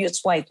attributes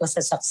why it was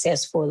a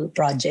successful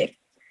project.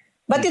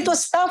 But it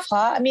was tough,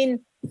 I mean,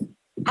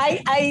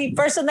 I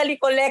personally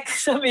collect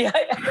sa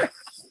BIR.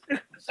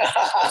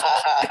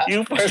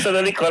 You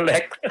personally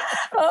collect?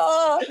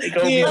 Oo.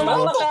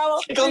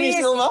 Ikaw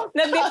mismo,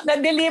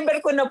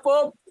 Na-deliver ko na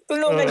po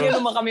Tulungan niyo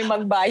naman kami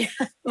magbayad,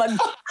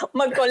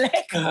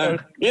 mag-collect.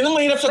 Yun ang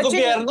mahirap sa But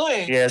gobyerno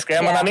eh. Yes,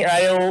 kaya maraming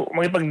ayaw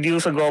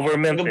makipag-deal sa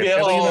government.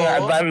 Gobyerno, Pero yun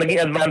oo. ang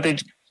naging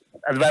advantage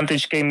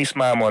kay Miss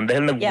Mamon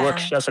dahil nag-work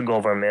Yeah. siya sa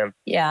government.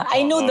 Yeah,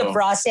 I know the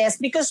process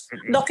because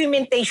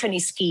documentation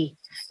is key.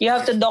 You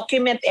have to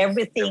document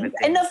everything.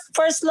 And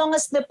for as long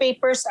as the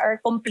papers are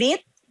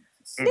complete,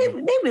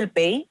 they will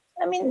pay.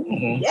 I mean,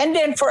 and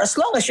then for as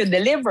long as you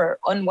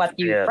deliver on what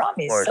you Yes, of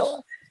promise. course.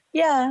 So,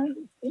 yeah,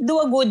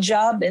 do a good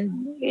job and,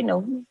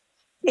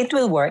 it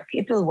will work.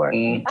 It will work.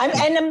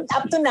 I'm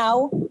up to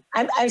now,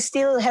 I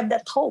still have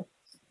that hope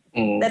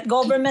that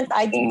government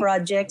IT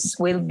projects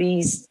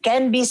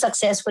can be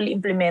successfully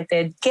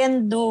implemented,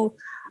 can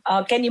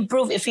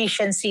improve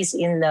efficiencies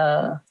in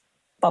the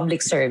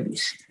public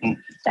service.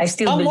 I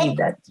still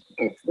believe that.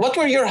 What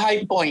were your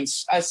high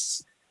points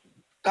as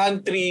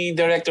country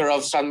director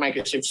of Sun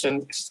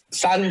Microsystems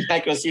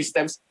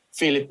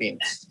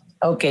Philippines?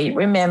 Okay,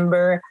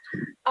 remember,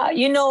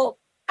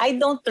 I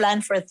don't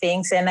plan for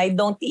things and I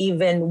don't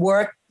even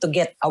work to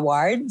get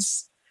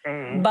awards.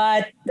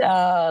 But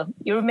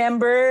you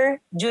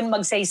remember June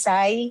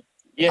Magsaysay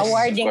Yes,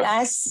 awarding of course.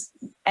 us,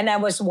 and I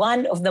was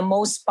one of the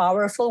most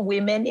powerful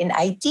women in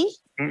IT.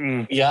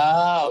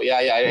 Yeah,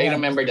 I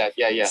remember that.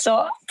 Yeah.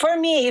 So for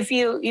me, if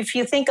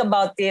you think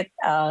about it,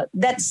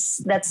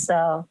 that's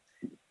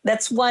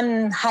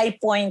one high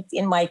point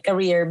in my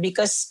career,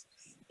 because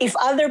if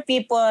other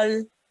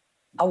people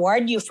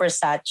award you for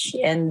such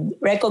and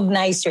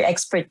recognize your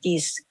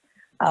expertise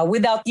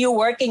without you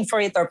working for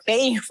it or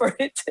paying for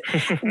it,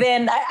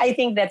 then I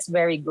think that's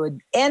very good.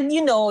 And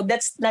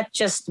that's not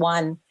just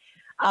one.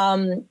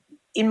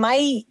 In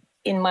my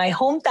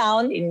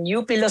hometown, in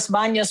UP Los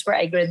Baños, where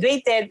I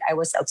graduated, I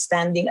was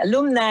outstanding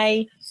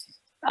alumni.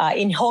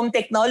 In home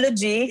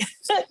technology,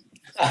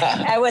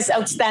 I was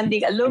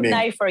outstanding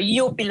alumni for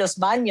UP Los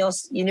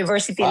Baños,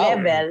 university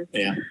level.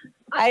 Yeah.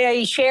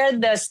 I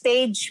shared the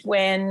stage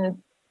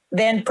when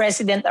then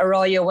President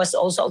Arroyo was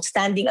also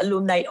outstanding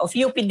alumni of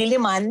UP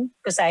Diliman,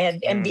 because I had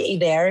MBA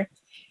there.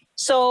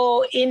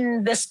 So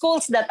in the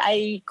schools that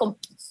I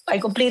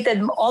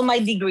completed all my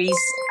degrees,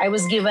 I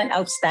was given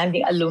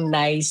outstanding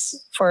alumni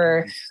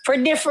for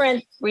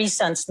different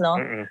reasons.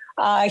 No,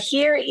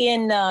 here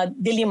in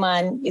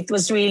Diliman, it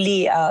was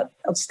really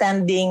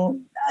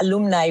outstanding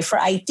alumni for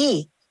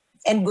IT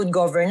and good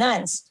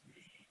governance,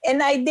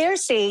 and I dare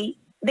say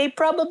they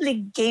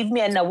probably gave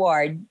me an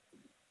award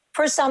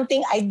for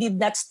something I did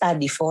not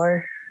study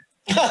for.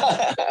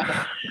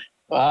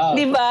 Wow.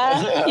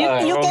 Diba?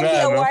 You can be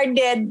no?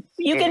 awarded.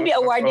 You can be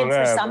awarded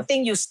for no?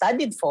 something you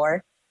studied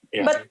for,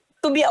 Yeah. but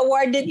to be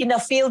awarded in a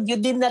field you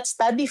did not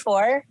study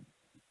for,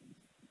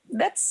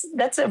 that's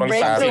a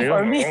breakthrough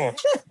for me.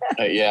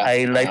 Yeah.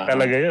 Highlight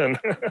talaga yun.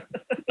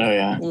 Oh,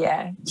 yeah.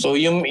 Yeah. So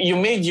you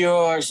made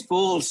your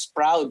schools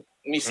proud,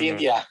 Miss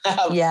Cynthia.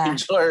 Yeah.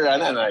 Picture,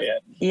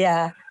 yeah.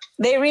 Yeah.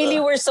 They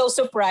really were so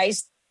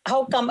surprised.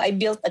 How come I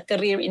built a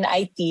career in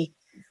IT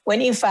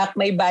when in fact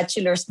my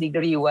bachelor's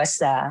degree was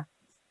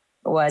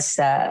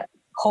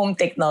home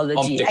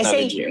technology. I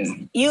say,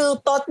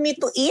 you taught me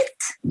to eat,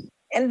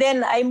 and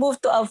then I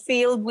moved to a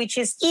field which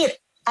is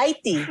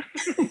IT.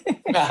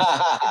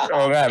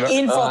 Oo nga, no?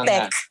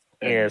 Infotech.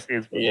 Yes.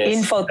 Yes. Pero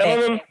Infotech.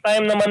 nung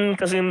time naman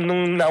kasi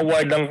nung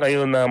na-award lang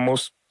kayo na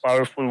most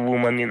powerful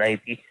woman in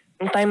IT,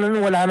 nung time na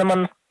nun, wala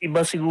naman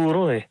iba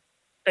siguro eh.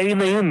 Kayo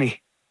na yun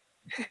eh.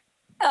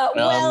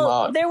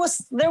 There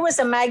was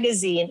a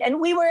magazine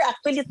and we were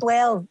actually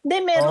 12.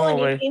 Then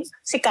meron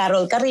si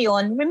Carol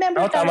Carrion.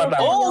 Remember Carol Tama.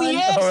 Carrion? Oh,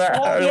 yes!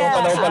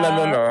 Yung pala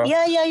nun, no?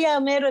 Yeah.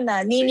 Meron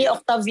na. Nini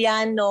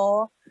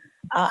Octaviano,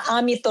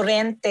 Ami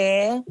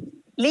Torrente,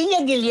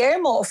 Linya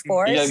Guillermo, of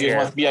course.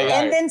 Guillermo of BIR.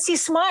 And then si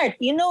Smart,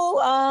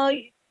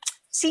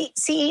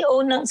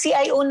 CIO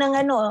ng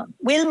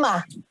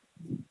Wilma.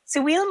 Si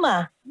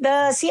Wilma,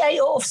 the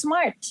CIO of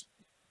Smart.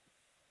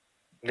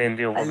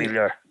 Hindi ko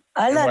familiar.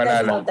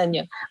 Nalimutan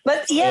nyo.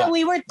 But yeah,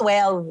 we were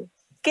 12.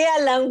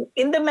 Kaya lang,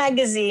 in the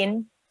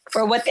magazine,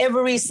 for whatever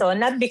reason,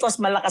 not because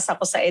malakas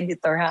ako sa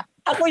editor ha,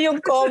 ako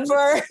yung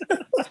cover.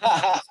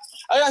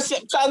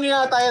 Sa ano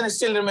na tayo, I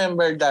still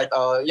remember that.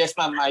 Yes,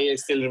 ma'am, I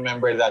still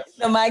remember that.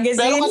 The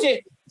magazine?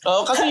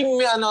 Pero kasi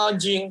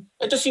Jing,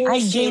 ito si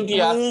Miss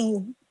Cynthia.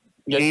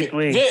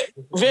 Gateway.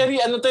 Very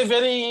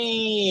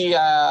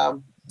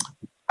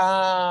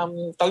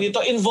tawag dito,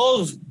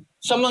 involved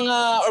sa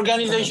mga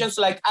organizations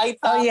like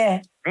ITAP. Oh yeah.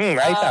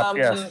 ITAP,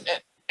 yes.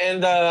 And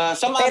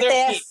some other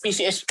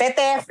PCS.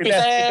 PTF.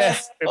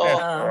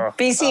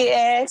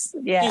 PCS.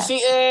 Yeah.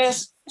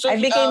 PCS. So, I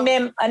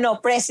became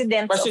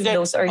president of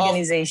those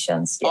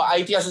organizations.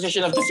 IT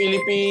Association of the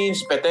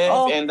Philippines,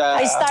 PTF, and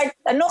I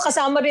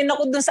kasama rin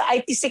ako dun sa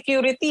IT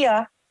security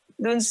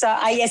dun sa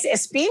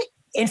ISSP,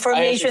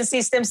 Information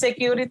System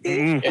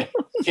Security.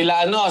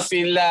 Sila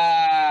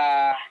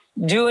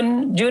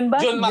June ba?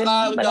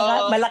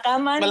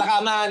 Malakaman.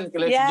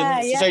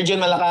 Sir June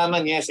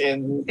Malakaman, yes,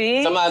 and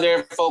some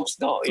other folks,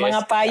 no. Yes.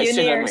 Mga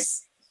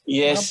pioneers.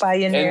 Yes. Mga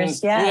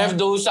pioneers, and we have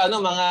those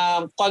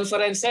mga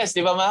conferences, di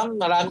ba ma'am?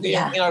 Marami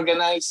kayong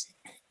in-organize.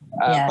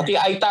 Pati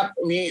ITAP,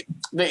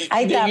 They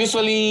ITAP.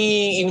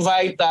 usually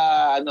invite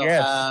Yes.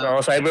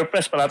 So,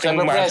 Cyberpress, parating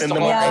Cyberpress, umaattend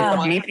ng yeah. mga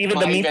ITAP meet, even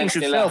the Mga meetings events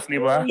nila. itself, di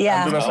ba?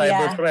 Yeah, Andun na yeah.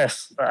 Cyberpress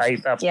sa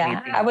ITAP Yeah,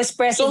 meeting. I was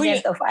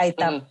president So, of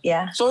ITAP.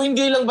 Yeah. So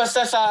hindi lang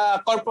basta sa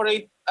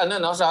corporate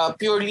sa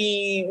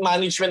purely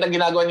management ang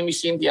ginagawa ni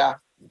Miss Cynthia.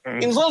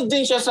 Involved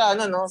din siya sa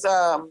sa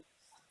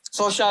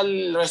social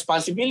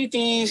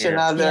responsibilities and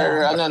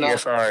other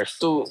CSRs.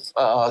 to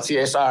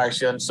CSRs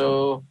yun.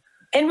 So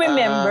And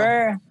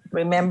remember,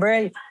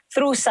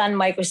 through Sun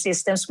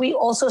Microsystems, we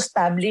also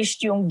established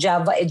yung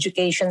Java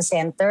Education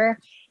Center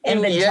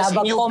and the Yes,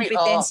 Java in UP,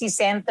 Competency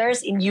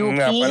Centers in UP.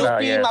 Nga pala,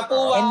 UP, yes.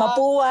 Mapua. In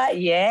Mapua,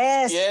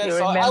 yes. You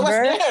So I was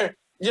remember?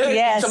 there.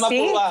 Yes, sa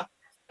Mapua.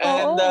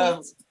 And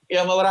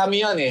Oo.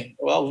 marami yun eh.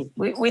 Wow.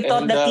 We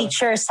taught the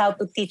teachers how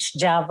to teach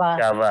Java.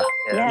 Java.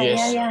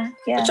 Yes.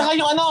 Yeah. At saka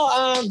yung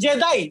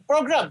Jedi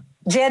program.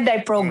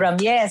 Jedi program,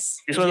 yes.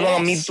 This was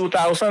mga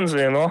mid-2000s,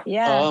 no?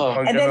 Yeah.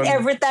 Oh. And then Ganun.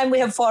 every time we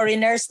have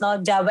foreigners,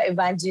 Java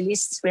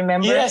evangelists,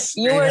 remember? Yes.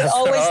 You were Yes.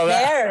 always Oo nga.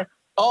 there.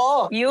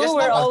 Oo. You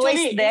were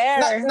always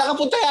there.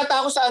 Nakapunta yata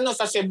ako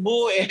sa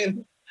Cebu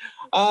and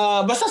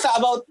basta sa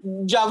about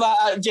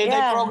Java Jedi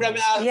Yeah. program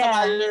some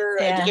Yeah. other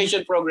Yeah.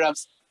 education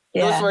programs.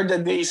 Yeah. Those were the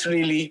days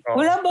really.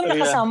 Wala bang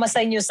Yeah. nakasama sa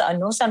inyo sa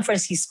San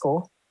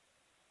Francisco?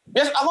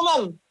 Yes, ako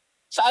ma'am.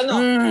 Sa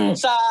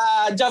sa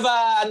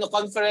Java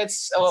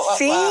conference.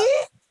 See?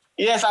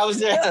 Yes, I was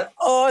there.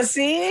 Oh,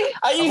 see?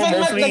 I even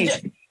mostly.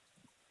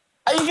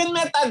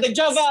 met the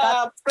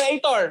Java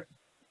creator.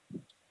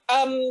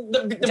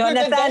 The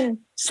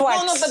Jonathan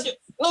Swartz.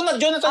 not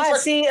Jonathan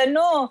Swartz.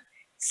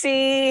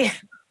 Si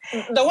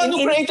The one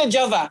who created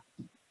Java.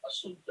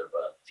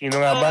 Sino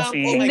nga ba?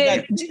 Oh my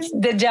God.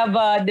 the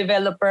Java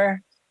developer.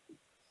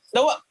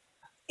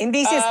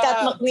 Hindi si Ah. Scott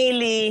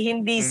McNeely,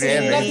 hindi si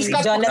Hindi. Not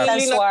Scott Jonathan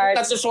McNeely, Swartz,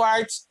 not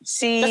Swartz.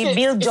 si Kasi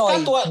Bill Joy.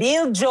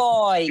 Bill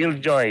Joy.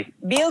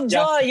 Bill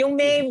Joy, yung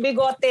may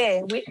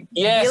bigote.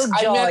 Yes, Bill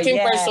I Joy, met him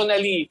yeah.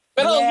 personally.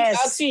 Pero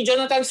Yes. si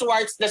Jonathan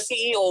Swartz, the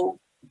CEO,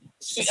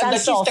 the Chief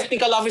Sunsoft.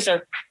 Technical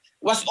Officer,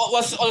 was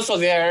also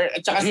there.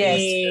 At saka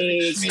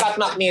si Scott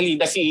McNeely,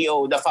 the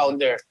CEO, the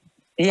founder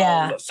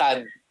Yeah. of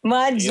Sun.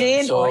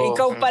 Imagine, So,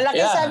 ikaw pala.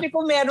 Kaya yeah. sabi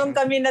ko meron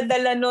kami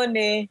nadala nun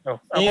eh.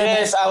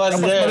 Yes, I was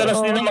Tapos there. madalas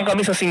din naman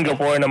kami sa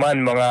Singapore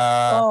naman, mga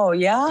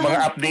mga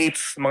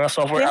updates, mga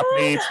software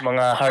updates,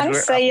 mga Ang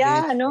hardware saya,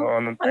 updates. Oo,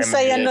 nung Ang time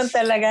saya na yun. nun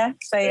talaga.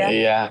 Saya.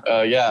 Yeah,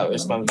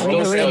 yes, ma'am. We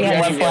Those really Every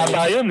are month very, pa very-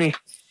 ata yun eh.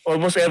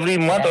 Almost every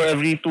month or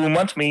every 2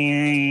 months may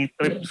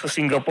trip sa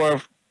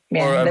Singapore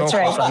Yeah, that's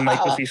right. Sun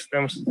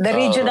Microsystems. The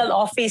regional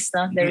office,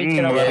 no? The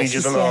regional Mga office.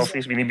 regional yeah.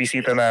 office,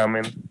 binibisita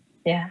namin.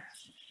 Yeah.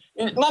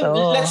 Ma'am,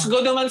 So- let's go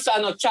naman sa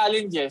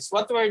challenges.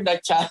 What were the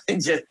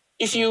challenges?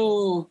 If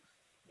you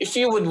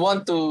would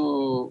want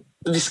to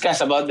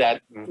discuss about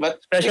that. But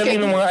Especially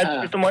you nung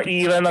can, itong mga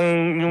era ng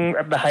yung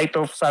at the height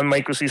of Sun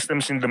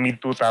Microsystems in the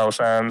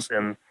mid-2000s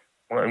and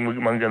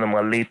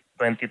mga late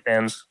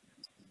 2010s.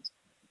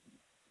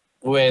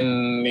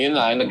 when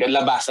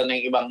naglabasan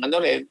ng ibang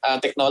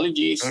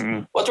technologies,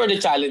 what were the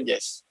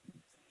challenges?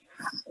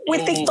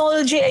 With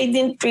technology, I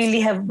didn't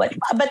really have, but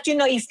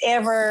if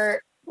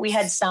ever we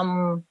had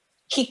some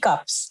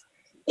hiccups,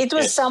 it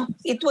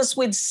was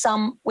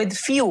with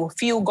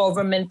few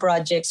government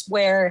projects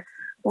where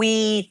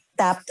we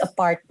tapped a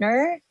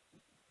partner,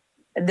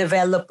 a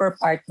developer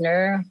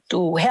partner,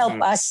 to help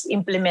us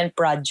implement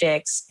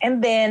projects,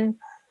 and then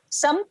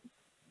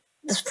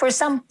for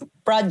some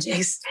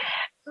projects,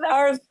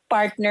 our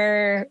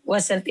partner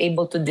wasn't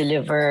able to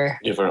deliver.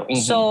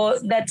 So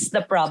that's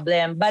the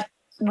problem. But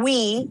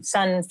we,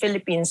 Sun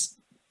Philippines,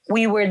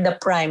 we were the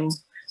prime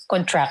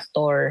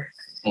contractor.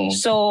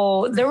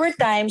 So there were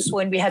times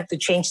when we had to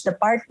change the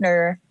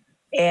partner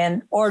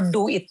or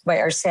do it by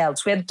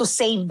ourselves. We had to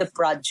save the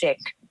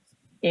project,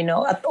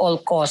 at all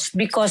costs,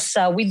 because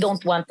we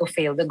don't want to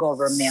fail the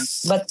government.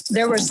 But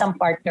there were some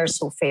partners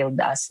who failed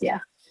us. Yeah.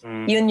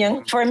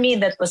 For me,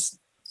 that was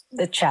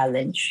the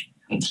challenge.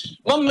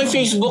 Ma'am, may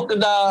Facebook,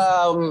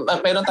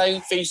 meron tayong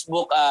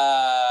Facebook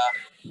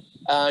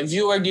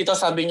viewer dito,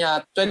 sabi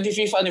niya,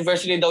 25th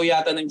anniversary daw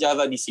yata ng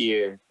Java this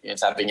year. Yan,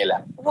 sabi niya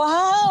lang.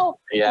 Wow!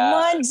 Yeah.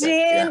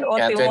 Imagine!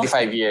 Yeah,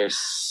 25 years.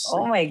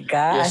 Oh my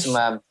gosh. Yes,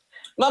 ma'am.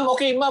 Ma'am,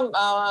 okay, ma'am.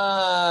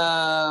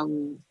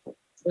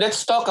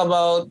 Let's talk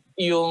about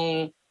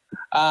yung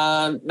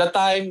the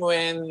time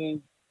when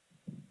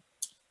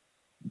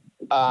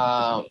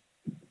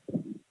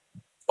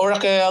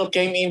Oracle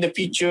came in the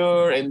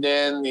picture, and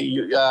then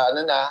Yung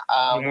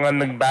mga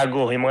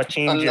nagbago, yung mga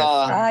changes.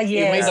 you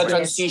yes, made the yes.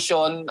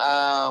 transition.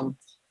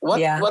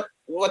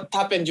 What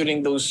happened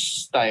during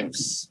those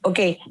times?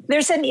 Okay,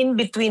 there's an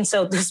in-between,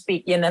 so to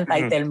speak. Yan ang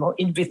title mo,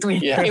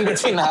 in-between. Yeah, in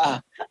between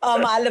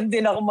Maalam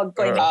din ako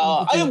mag-coin.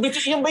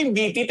 Yung ba yung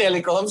BT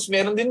Telecoms?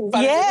 Meron din.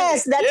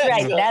 Yes, that's Yeah.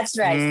 right.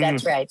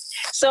 That's right.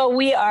 So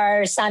we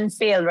are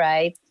Sunphil,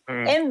 right?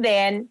 And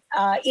then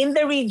in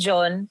the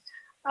region,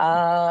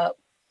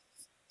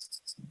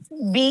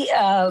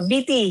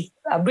 BT,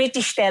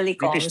 British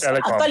Telecoms.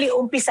 Actually,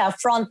 umpisa,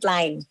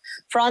 Frontline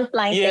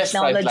Yes,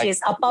 Technologies,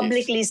 Frontline. a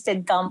public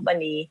listed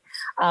company,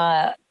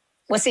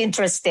 was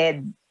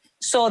interested.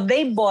 So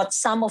they bought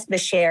some of the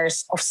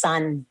shares of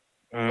Sun.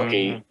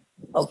 Okay.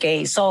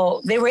 Okay,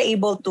 so they were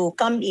able to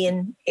come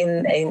in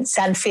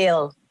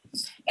Sunfil.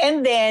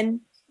 And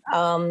then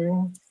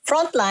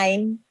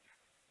Frontline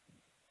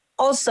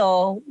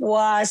also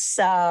was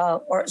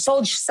or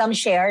sold some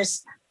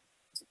shares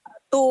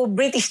to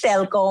British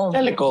Telecom.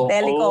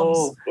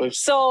 Telecoms. Oh.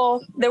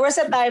 So there was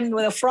a time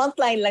when the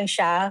Frontline lang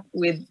siya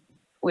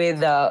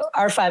with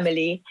our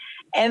family,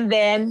 and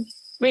then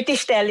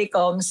British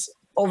Telecoms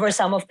over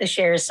some of the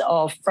shares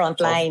of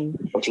Frontline.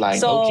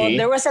 So okay.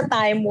 there was a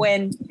time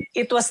when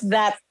it was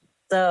that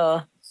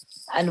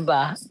ano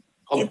ba?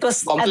 It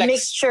was complex. a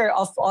mixture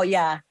of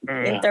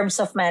in terms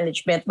of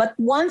management. But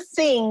one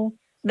thing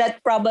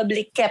that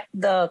probably kept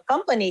the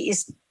company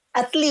is,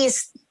 at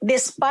least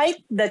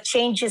despite the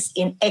changes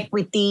in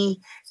equity,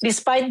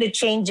 despite the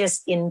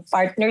changes in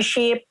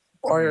partnership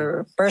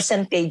or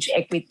percentage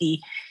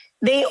equity,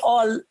 they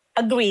all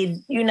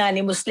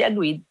unanimously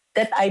agreed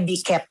that I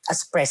be kept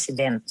as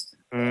president.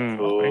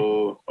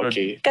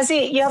 Okay.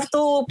 Kasi you have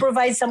to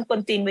provide some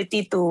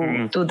continuity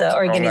to the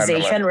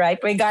organization, right?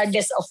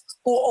 Regardless of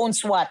who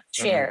owns what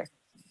share.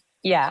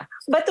 Yeah.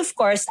 But of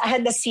course, I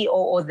had the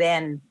COO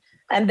then.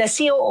 And the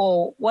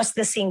COO was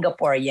the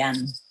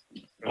Singaporean.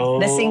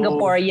 The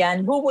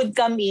Singaporean who would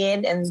come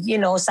in and,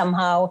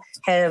 somehow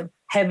have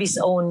his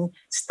own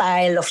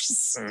style of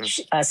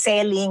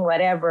selling,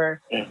 whatever.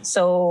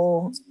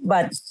 So,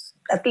 but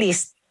at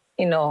least,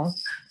 you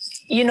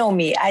know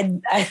me,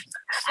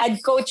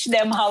 I'd coach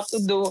them how to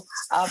do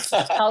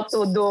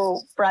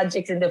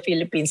projects in the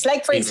Philippines.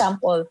 Like, for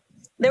example,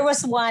 there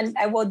was one,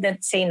 I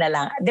wouldn't say na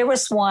lang, there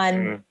was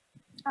one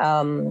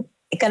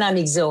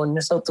economic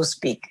zone, so to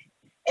speak.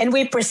 And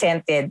we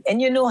presented,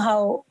 and you know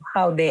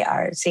how they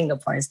are,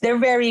 Singaporeans. They're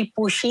very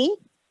pushy.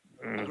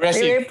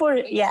 Aggressive.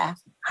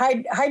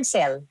 Hard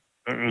sell.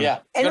 Yeah.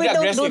 And we don't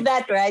aggressive. do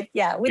that, right?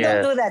 Yeah, we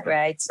don't do that,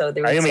 right? So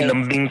they would may say,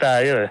 lambing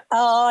tayo eh.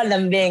 oh,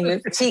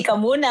 lambing. Chika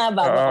muna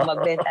bago ka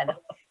magbenta. No?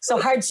 So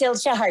hard sell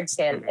siya, hard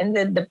sell. And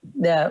then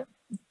the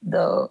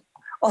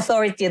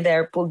authority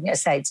there pulled me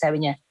aside. Sabi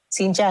niya,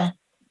 Cynthia,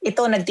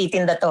 ito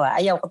nagtitinda to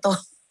ayaw ko to.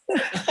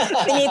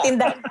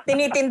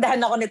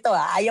 Tinitindahan ako nito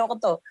ayaw ko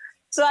to.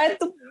 So I had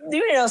to,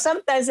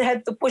 sometimes I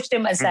had to push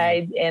them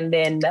aside and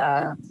then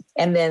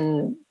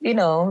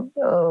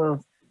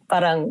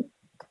parang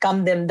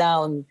calm them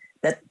down.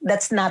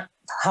 That's not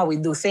how we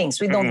do things.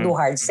 We don't do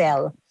hard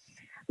sell.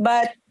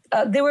 But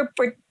they were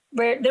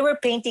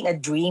painting a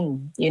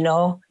dream,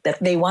 that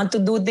they want to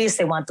do this,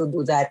 they want to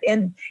do that.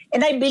 And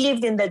I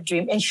believed in that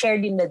dream and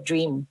shared in that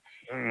dream.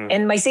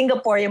 And my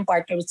Singaporean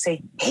partner would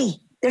say, hey,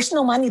 there's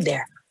no money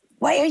there.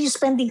 Why are you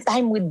spending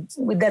time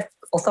with that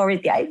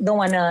authority? I don't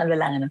want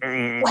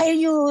to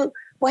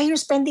Why are you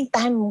spending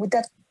time with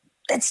that?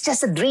 That's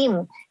just a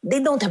dream.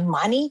 They don't have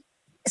money.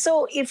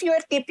 So if you're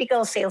a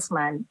typical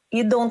salesman,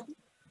 you don't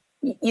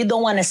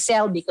want to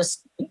sell because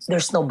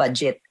there's no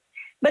budget.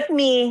 But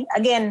me,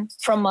 again,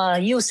 from a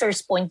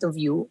user's point of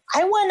view,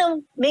 I want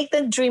to make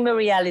the dream a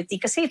reality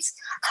because it's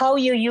how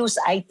you use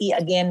IT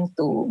again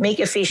to make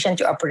efficient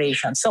your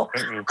operation. So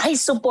I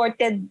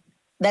supported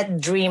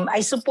that dream.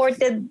 I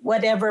supported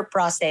whatever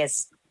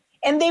process.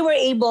 And they were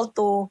able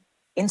to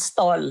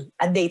install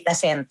a data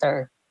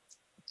center.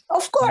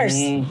 Of course,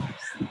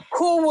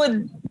 who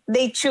would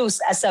they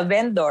choose as a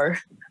vendor?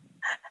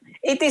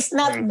 It is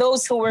not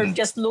those who were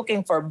just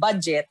looking for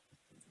budget,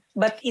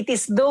 but it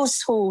is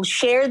those who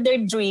share their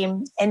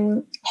dream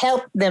and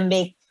help them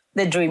make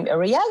the dream a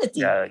reality.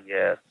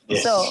 Yes.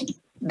 So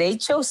they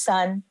chose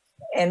Sun,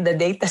 and the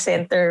data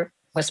center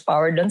was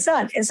powered on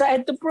Sun. And so I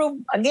had to prove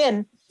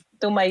again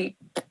to my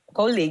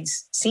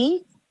colleagues,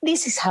 see,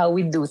 this is how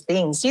we do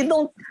things. You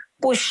don't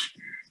push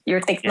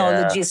your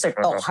technologies or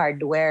talk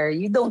hardware.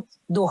 You don't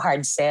do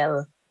hard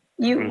sell.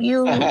 You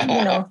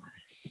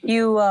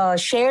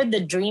share the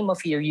dream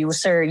of your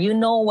user. You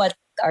know what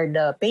are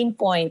the pain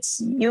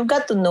points. You've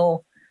got to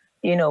know,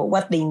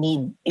 what they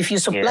need. If you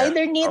supply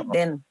their need,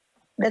 then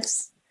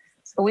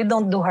so we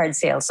don't do hard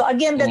sell. So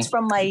again, that's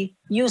from my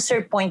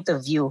user point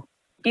of view.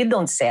 You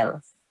don't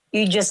sell.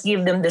 You just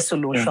give them the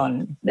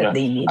solution that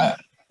they need.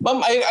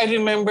 Ma'am, I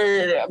remember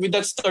with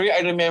that story,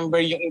 I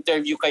remember yung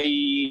interview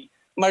kay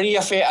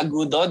Maria Fe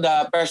Agudo,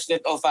 the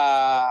president of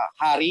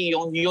Hari,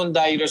 yung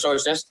Hyundai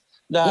Resources.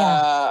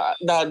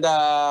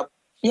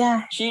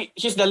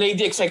 She's the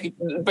lady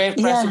executive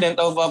president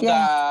of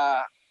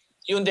the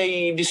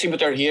Hyundai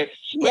distributor here.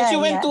 When she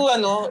went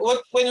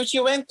when she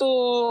went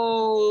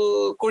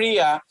to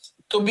Korea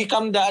to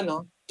become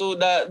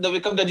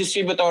the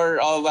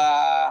distributor of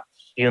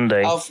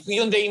Hyundai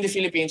in the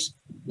Philippines,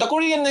 the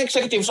Korean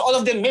executives, all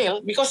of them male,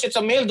 because it's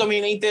a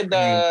male-dominated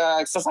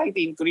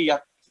society in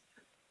Korea.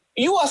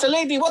 You as a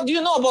lady, what do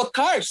you know about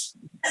cars?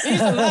 This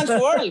is a man's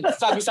world.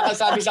 Sabi sa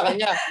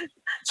kanya.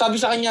 Sabi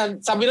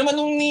naman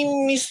nung ni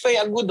Miss Faye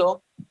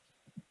Agudo,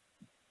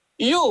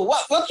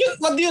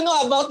 what do you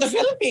know about the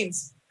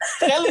Philippines?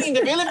 Selling in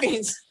the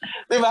Philippines.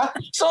 Diba?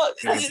 So,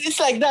 it's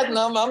like that,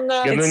 no, ma'am?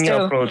 Ganun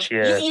yung approach,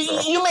 yes.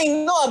 You may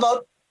know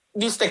about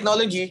this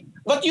technology,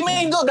 but you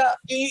may know that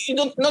you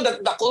don't know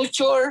that the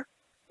culture,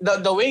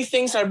 the way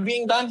things are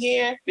being done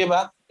here, di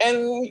ba?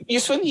 And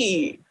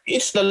usually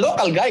it's the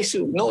local guys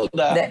who know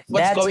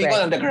what's going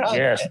on the ground.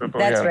 Yes,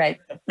 that's right.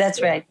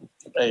 That's right.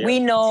 We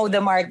know the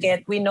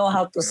market. We know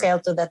how to sell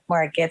to that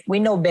market. We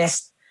know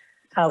best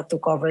how to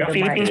cover the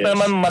Philippines market.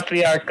 pa naman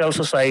matriarchal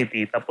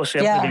society. Tapos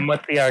siyempre yung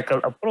matriarchal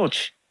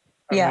approach.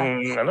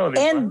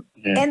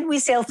 And we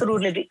sell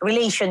through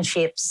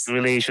relationships.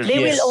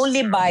 They will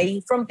only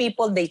buy from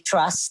people they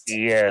trust.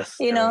 Yes.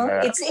 You know,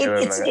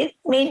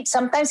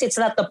 sometimes it's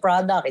not the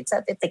product, it's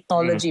not the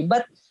technology,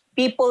 but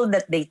people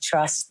that they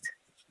trust,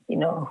 you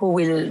know, who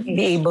will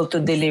be able to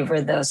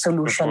deliver the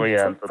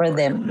solution for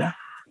them.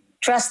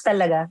 Trust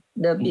talaga.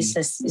 The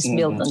business is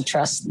built on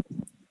trust.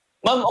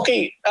 Ma'am,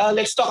 okay,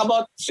 let's talk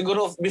about,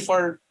 siguro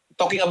before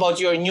talking about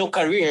your new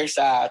career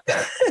sa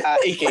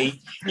AK,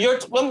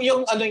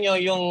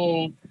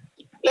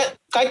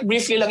 kahit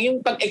briefly lang,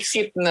 yung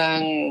pag-exit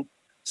ng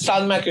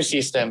Sun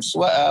Microsystems,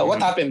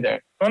 what happened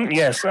there?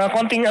 Yes,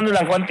 konting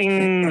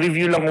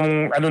review lang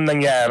kung ano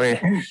nangyari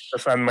sa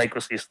Sun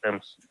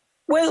Microsystems.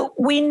 Well,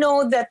 we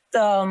know that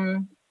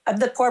at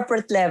the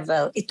corporate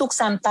level, it took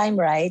some time,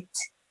 right?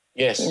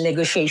 Yes. In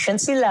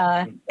negotiations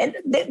sila. And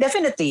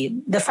definitely,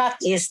 the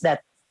fact is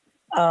that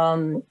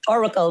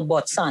Oracle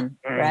bought Sun,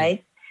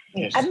 right?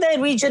 Yes. At the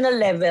regional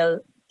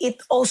level,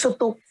 it also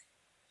took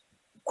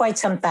quite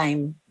some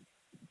time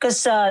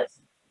because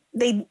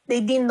they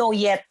didn't know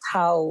yet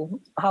how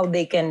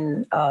they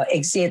can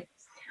exit.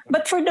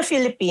 But for the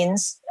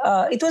Philippines,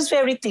 it was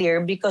very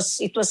clear because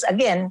it was,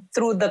 again,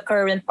 through the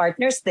current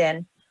partners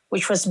then,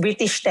 which was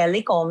British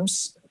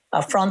Telecoms,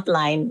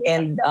 Frontline,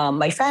 and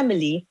my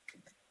family.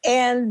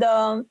 And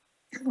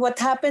what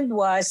happened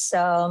was,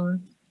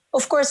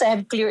 of course, I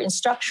have clear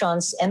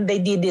instructions, and they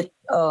did it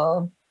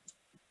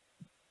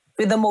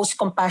with the most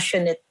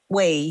compassionate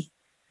way,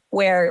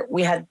 where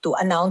we had to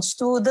announce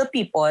to the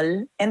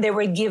people, and they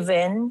were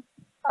given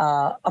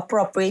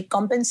appropriate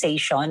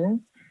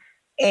compensation.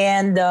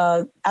 And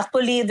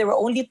actually, there were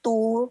only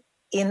two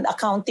in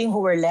accounting who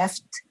were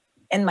left,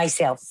 and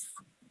myself.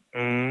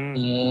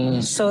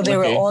 So they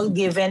were all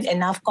given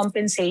enough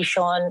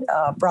compensation,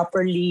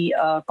 properly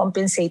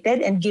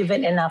compensated, and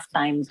given enough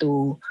time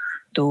to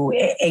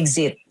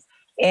exit.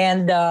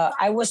 And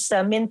I was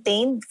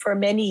maintained for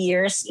many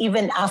years,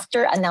 even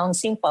after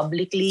announcing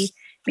publicly,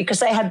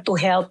 because I had to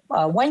help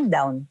wind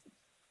down,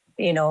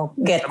 you know,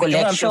 get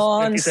collections.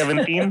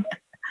 2017?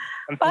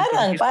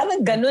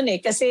 parang ganun eh.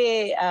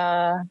 Kasi,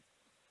 parang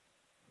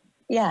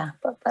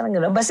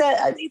ganun.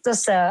 Basta it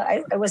was,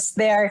 I was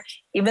there,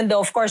 even though,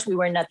 of course, we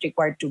were not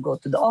required to go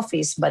to the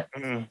office, but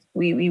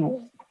we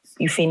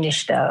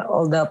finished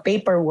all the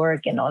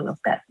paperwork and all of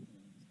that.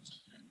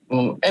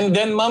 And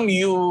then, ma'am,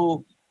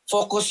 you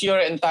focus your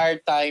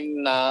entire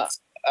time na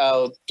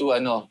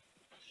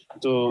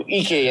to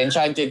EK,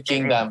 Enchanted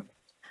Kingdom.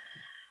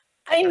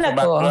 Ay,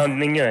 nako. Background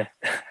ninyo eh.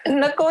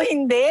 Nako,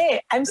 hindi.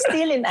 I'm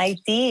still in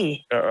IT.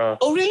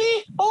 Oh,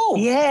 really? Oh.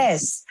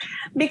 Yes.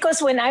 Because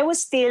when I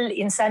was still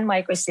in Sun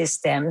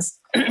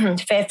Microsystems,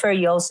 Pfeffer,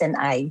 Yols, and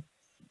I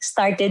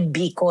started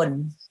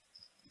Beacon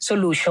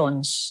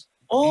Solutions.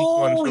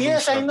 Oh,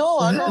 yes, I know.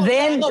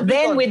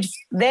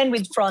 Then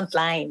with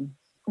Frontline.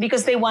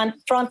 Because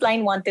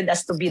Frontline wanted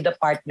us to be the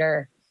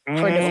partner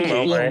for the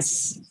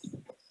Philippines.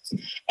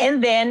 Okay.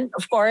 And then,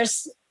 of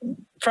course,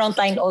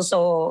 Frontline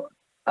also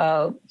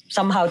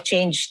somehow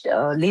changed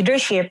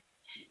leadership.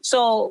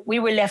 So we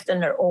were left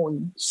on our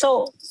own.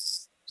 So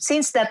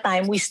since that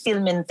time, we still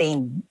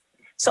maintained.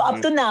 So up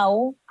to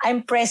now,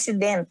 I'm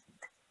president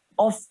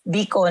of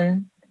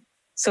Beacon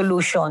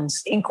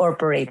Solutions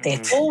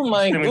Incorporated. Oh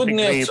my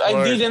goodness!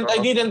 I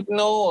didn't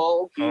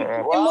know.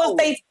 Okay. Wow.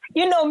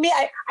 You know me,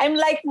 I'm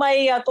like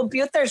my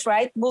computers,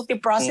 right?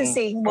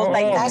 Multiprocessing,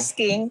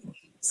 multitasking.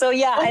 So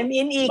yeah, I'm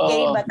in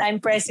EK, but I'm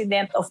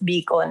president of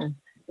Beacon.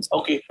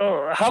 Okay.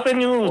 So how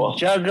can you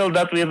juggle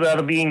that with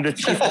being the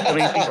chief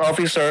operating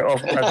officer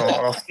of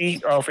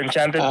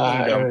Enchanted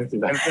Kingdom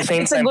and at the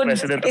same time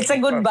president? It's a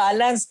good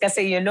balance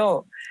kasi you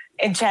know,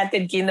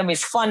 Enchanted Kingdom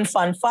is fun,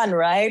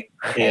 right?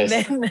 Yes.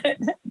 And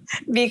then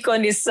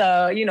Beacon is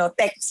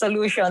tech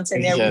solutions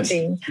and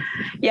everything. Yes.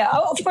 Yeah,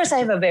 of course I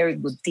have a very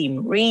good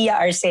team. Ria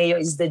Arceo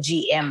is the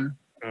GM.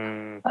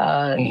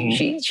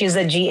 She's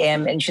a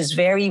GM and she's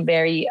very,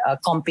 very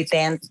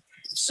competent.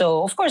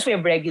 So, of course, we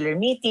have regular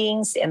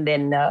meetings and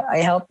then I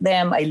help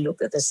them. I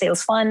look at the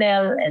sales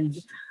funnel and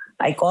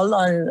I call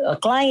on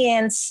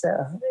clients,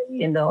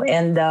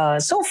 and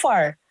so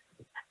far.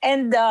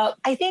 And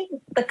I think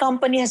the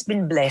company has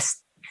been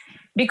blessed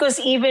because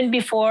even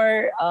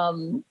before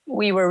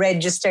we were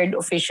registered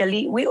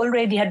officially, we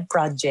already had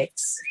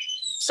projects.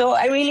 So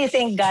I really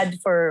thank God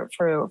for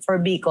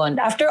Beacon.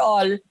 After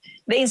all,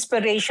 the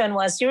inspiration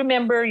was, you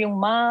remember yung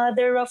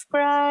Mother of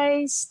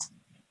Christ?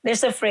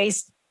 There's a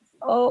phrase,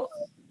 Oh,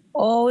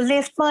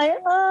 lift my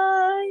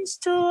eyes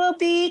to a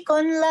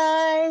beacon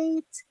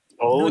light.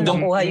 Oh, Doon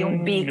nakuha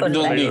yung Beacon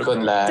Doon Light.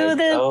 Beacon Light. To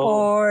the Oh.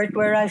 port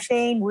where I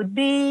fain would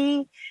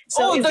be.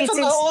 So if That's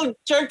it's an old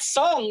church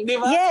song, di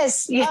ba?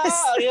 Yes. Yes,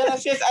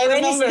 I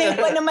remember. Wednesday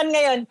pa naman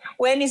ngayon.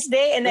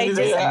 Wednesday, and I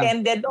just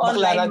attended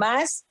online Baclaran.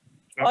 mass.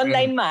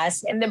 Online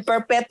mass, and the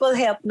Perpetual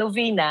Help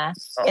Novena,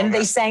 and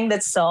they sang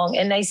that song,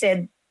 and I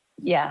said,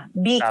 yeah,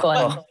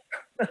 Beacon.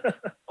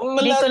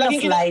 Beacon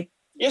of Light.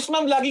 Yes,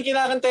 ma'am, lagi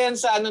kinakanta yan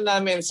sa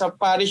namin, sa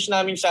parish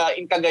namin sa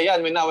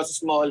Cagayan when I was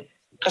small.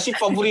 Kasi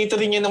paborito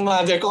rin yun ng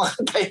mother ko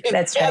kantayin.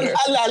 That's right. Kaya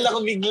naalala ko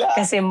bigla.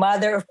 Kasi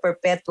Mother of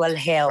Perpetual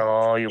Help.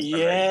 Oh, yung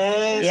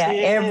Yes. Yeah,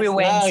 every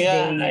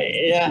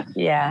Wednesday.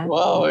 Yeah.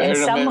 Wow, And I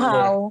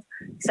remember.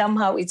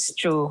 somehow it's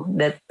true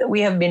that we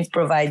have been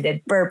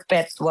provided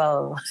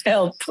perpetual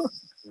help.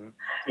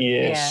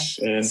 Yes.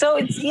 Yeah. So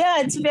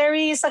it's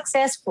very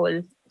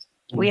successful.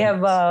 We have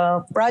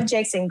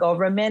projects in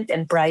government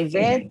and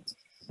private,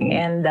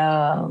 and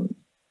Ma'am,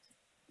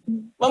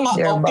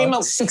 there are okay,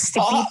 about ma'am.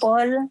 60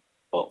 people.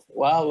 Oh,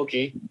 wow,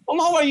 okay. Ma'am,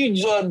 how are you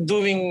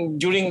doing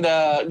during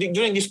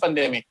this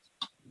pandemic?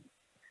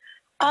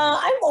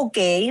 I'm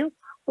okay.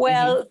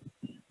 Well,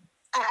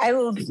 I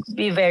will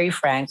be very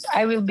frank.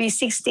 I will be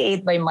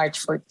 68 by March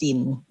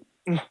 14.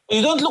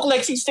 You don't look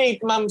like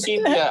 68, Ma'am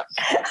Cynthia.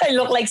 I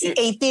look like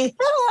 80.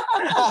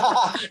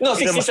 No,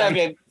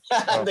 67.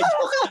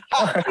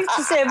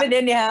 67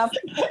 and a half.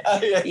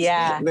 Yes.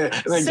 Yeah.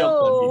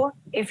 So,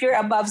 if you're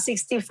above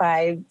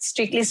 65,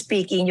 strictly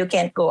speaking, you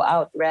can't go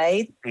out,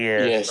 right?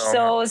 Yes.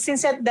 So,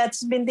 since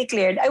that's been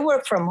declared, I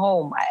work from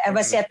home. I have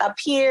a setup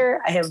here.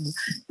 I have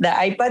the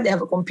iPad, I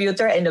have a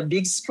computer and a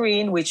big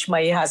screen, which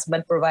my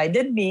husband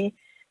provided me,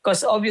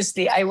 because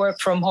obviously I work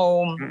from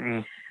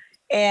home.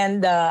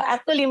 And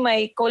actually,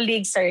 my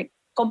colleagues are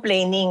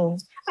complaining.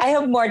 I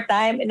have more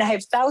time and I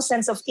have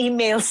thousands of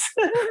emails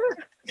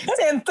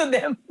sent to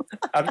them.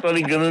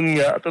 Actually, ganun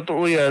nga.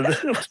 Totoo yan.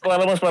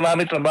 Mas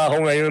marami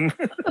trabaho ngayon.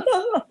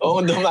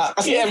 Oo, diba?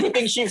 Kasi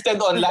everything shifted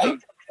online.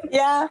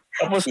 Yeah.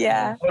 Tapos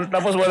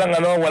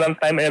walang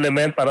time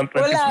element. Parang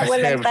 24/7.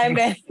 Walang time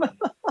element.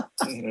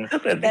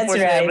 That's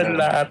right.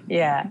 Lahat.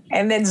 Yeah.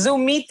 And then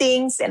Zoom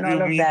meetings and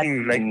all of that.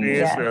 Like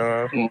this.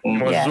 Yeah.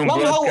 Zoom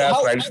Ma'am,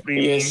 broadcast, live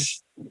streaming.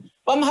 Yes.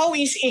 Ma'am, how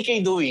is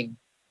EK doing?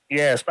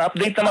 Yes.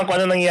 Pa-update naman kung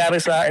ano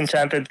nangyari sa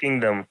Enchanted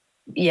Kingdom.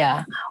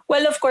 Yeah.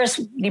 Well, of course,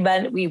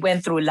 diba, we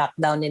went through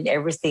lockdown and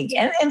everything.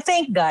 And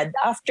thank God,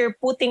 after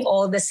putting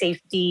all the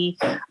safety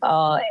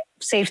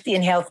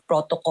and health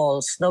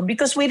protocols, no,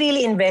 because we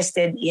really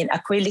invested in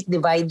acrylic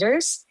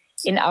dividers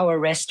in our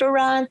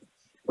restaurant.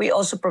 We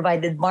also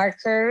provided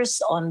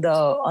markers on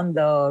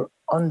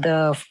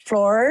the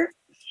floor.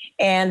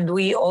 And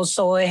we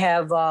also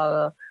have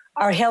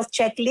our health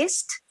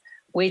checklist,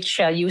 which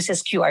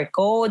uses QR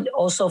code,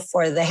 also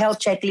for the health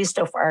checklist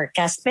of our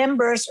cast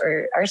members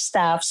or our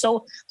staff.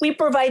 So we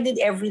provided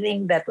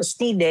everything that was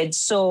needed.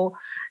 So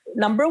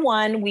number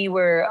one, we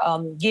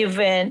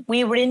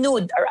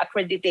renewed our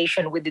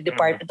accreditation with the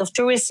Department of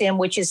Tourism,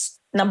 which is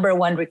number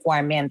one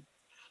requirement.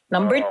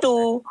 Number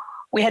two,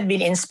 we had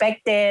been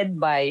inspected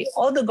by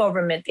all the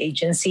government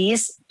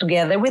agencies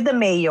together with the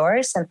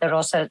mayor, Santa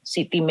Rosa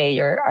City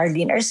Mayor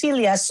Arlene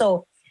Arcilla.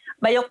 So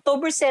by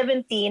October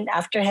 17,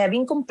 after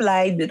having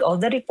complied with all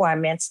the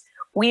requirements,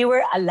 we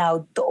were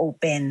allowed to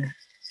open.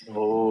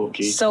 Oh,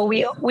 okay. So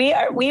we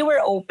were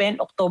open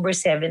October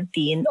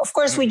 17. Of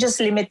course, we just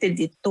limited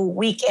it to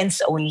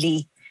weekends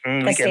only.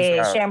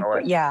 Kasi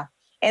syempre, yeah.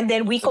 And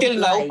then we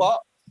complied. Until now po?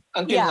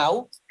 Until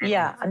now?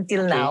 Yeah,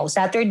 until now.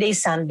 Saturday,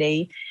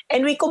 Sunday.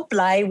 And we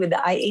comply with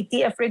the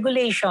IATF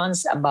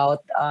regulations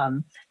about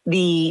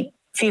the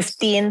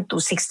 15 to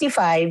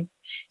 65.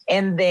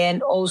 And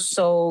then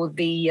also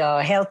the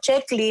health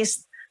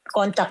checklist,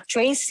 contact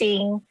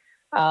tracing,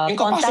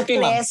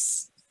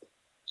 contactless,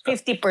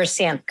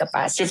 50%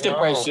 capacity.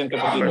 50%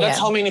 capacity. That's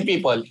how many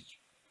people?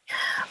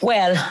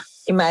 Well,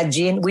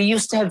 imagine, we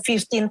used to have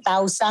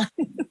 15,000.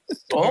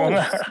 Oh.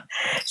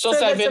 So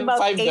that's 7.5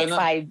 about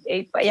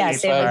 8.5. Yeah,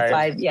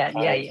 7.5. Yeah.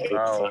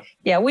 Wow.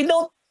 Yeah, we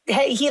don't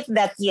hit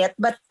that yet,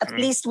 but at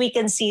least we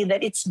can see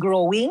that it's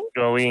growing.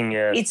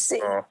 Yeah. It's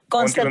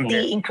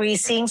constantly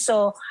increasing.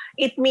 So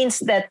it means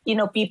that,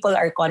 people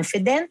are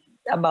confident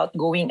about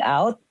going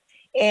out.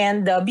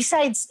 And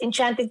besides,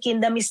 Enchanted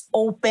Kingdom is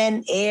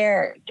open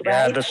air,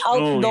 right? Yeah, that's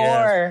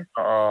outdoor. True,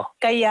 yes.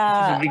 Kaya,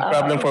 it's a big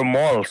problem for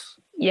malls.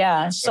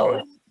 Yeah,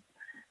 so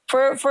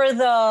for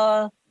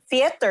the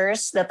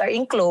theaters that are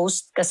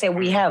enclosed, kasi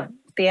we have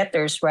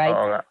theaters,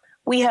 right?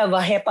 We have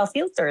HEPA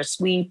filters.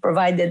 We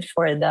provided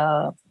for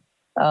the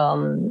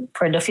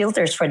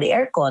filters for the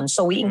aircon.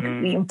 So we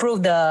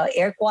improved the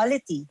air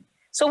quality.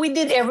 So we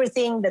did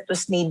everything that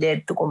was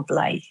needed to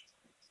comply.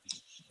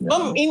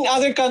 Ma'am, in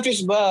other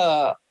countries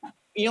ba,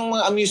 yung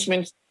mga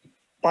amusement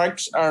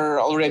parks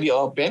are already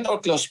open or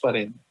closed pa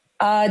rin?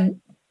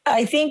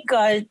 I think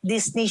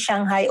Disney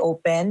Shanghai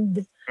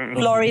opened.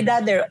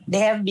 Florida, they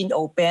have been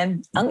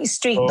opened. Ang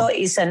stricto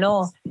is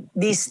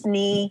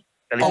Disney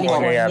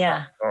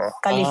California.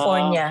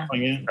 California.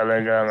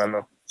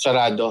 Talagang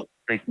sarado.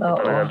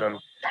 Talaga doon.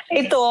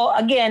 Ito,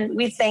 again,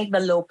 we thank the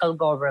local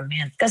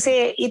government.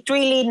 Kasi it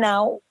really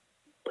now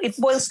it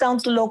boils down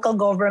to local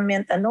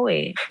government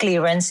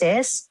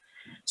clearances.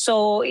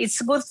 So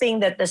it's a good thing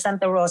that the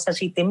Santa Rosa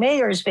City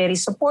Mayor is very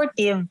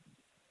supportive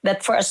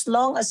that for as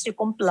long as you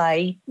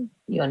comply,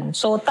 yun.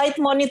 So tight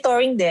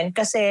monitoring din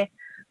kasi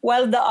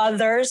while the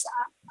others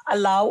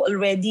allow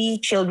already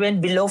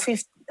children below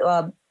 15,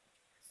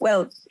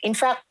 in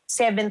fact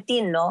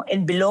 17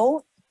 and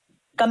below,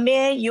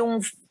 kami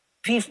yung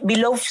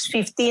below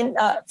 15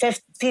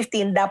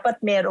 dapat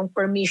merong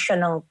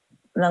permission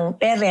ng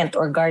parent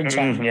or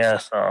guardian.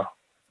 Yes,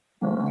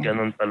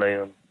 ganun pala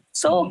yun.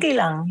 So okay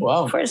lang.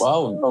 Wow. First,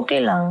 wow. okay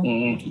lang.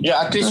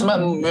 Yeah, at least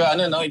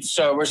it's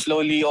we're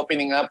slowly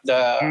opening up the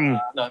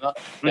the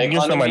Good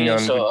news naman economy. yun.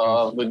 So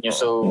good news.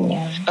 So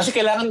kasi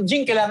kailangan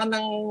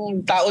ng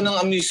tao ng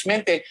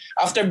amusement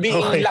After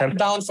being locked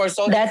down for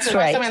so long. That's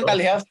right. Sa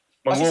mental health.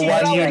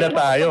 Mag-1 year na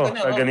tayo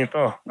Ganun, na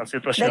ganito. Ang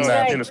sitwasyon That's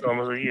natin right. is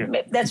almost a year.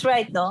 That's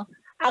right, no?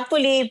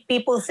 Actually,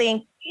 people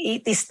think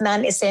it is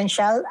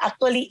non-essential.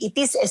 Actually, it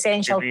is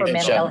essential It for is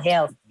mental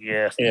health.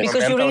 Yes. Yes.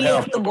 Because you Mental really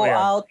health, have to go totoo yan.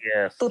 out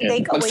Yes. to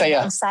take away Magsaya.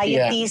 the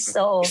anxieties.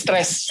 So,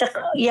 Stress.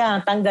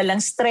 tanggal ang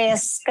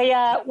stress.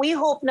 Kaya we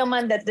hope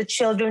naman that the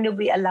children will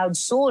be allowed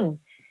soon.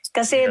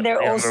 Kasi Yeah,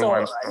 they're the also,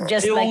 younger ones.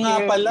 just Yung like nga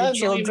pala, your yung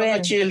children,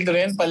 mga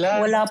children pala.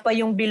 wala pa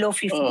yung below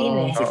 15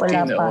 Wala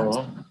 15, pa.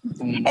 oo.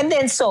 And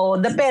then so,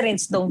 the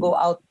parents don't go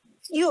out.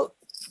 Of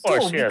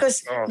course, yes. Because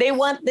they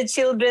want the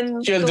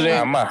children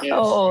Tama.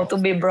 Yes. to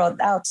be brought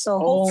out. So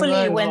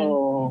hopefully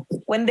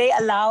when they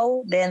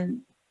allow,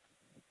 then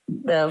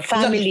the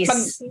families.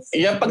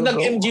 Pag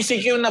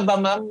nag-MGCQ na ba,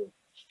 ma'am,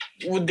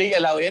 would they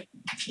allow it?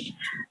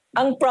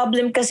 Ang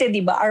problem kasi, di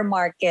ba, our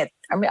market,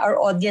 our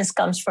audience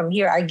comes from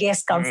here. Our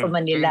guests come from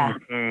Manila.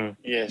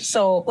 Yes.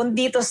 So kung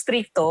dito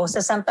stricto,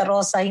 sa Santa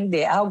Rosa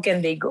hindi, how can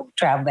they go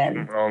travel?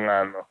 Oo nga,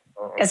 no.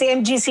 Oo. Kasi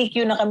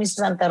MGCQ na kami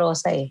sa Santa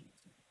Rosa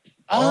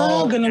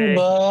Ganun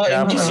ba?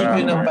 Kaya MGCQ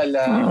pala. na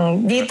pala.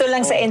 Dito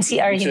lang sa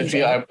NCR Sa hindi.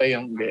 CR pa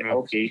yung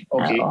okay.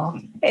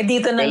 Oo.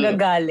 Dito nang Well,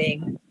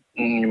 gagaling.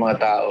 Yung mga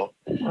tao.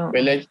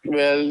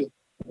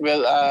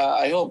 Well,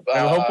 I hope.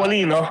 Well,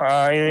 hopefully, no,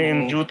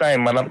 in due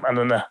time,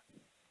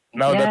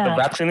 now that the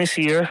vaccine is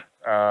here,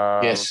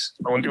 Yes.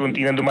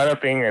 paunti-unti na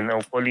dumarating and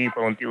hopefully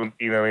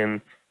paunti-unti na rin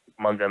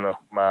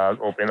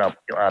mag-open up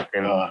yung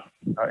ating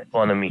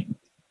economy.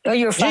 So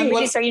your Jing,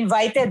 families are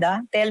invited,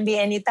 Tell me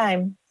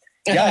anytime.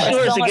 Yeah,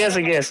 sure. As long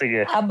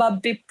Sige.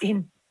 Above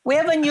 15. We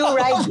have a new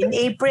ride in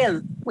April.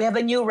 We have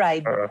a new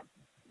ride.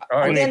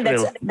 In Again,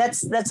 April.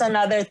 that's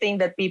another thing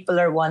that people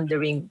are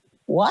wondering.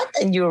 What?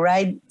 A new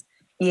ride?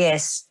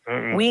 Yes.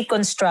 We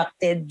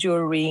constructed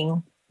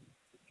during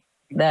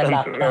the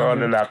lockdown.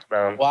 The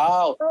lockdown.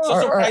 Wow. So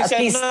Or surprise at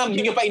yan, least- ma'am.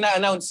 Hindi nyo pa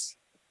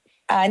ina-announce.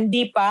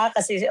 Hindi pa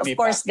kasi of Hindi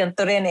course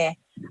ganito rin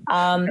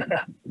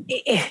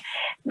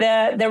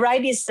the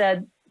ride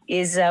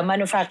is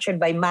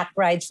manufactured by Mack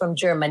Rides from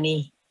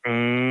Germany.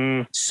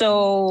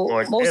 So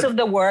most of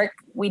the work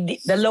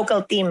the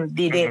local team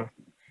did it.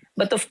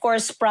 But of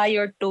course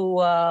prior to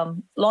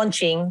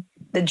launching,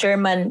 the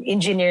German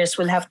engineers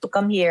will have to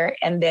come here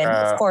and then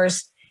of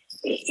course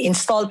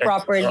install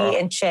properly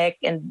and check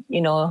and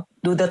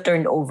do the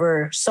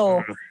turnover.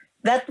 So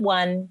that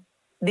one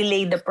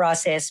delayed the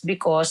process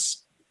because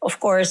of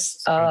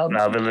course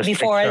Travel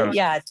before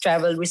restrictions.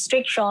 travel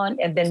restriction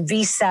and then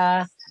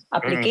visa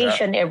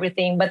application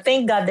everything, but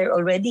thank God they're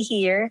already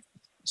here.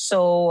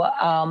 So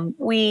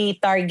we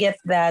target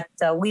that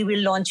we will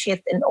launch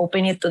it and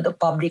open it to the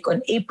public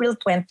on April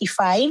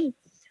 25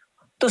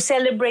 to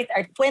celebrate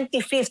our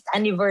 25th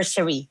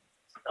anniversary.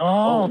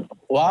 Oh,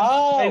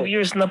 Wow. 5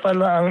 years na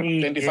pala ang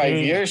 25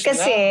 years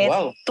Kasi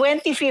na. Wow.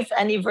 25th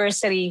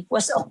anniversary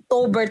was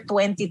October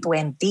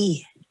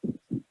 2020.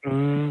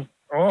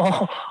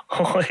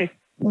 Okay.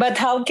 But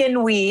how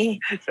can we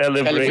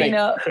Celebrate.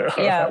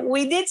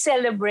 we did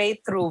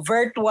celebrate through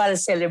virtual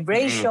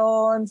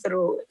celebration,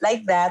 through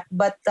like that.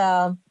 But,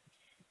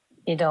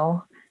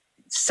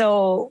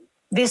 so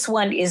this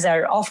one is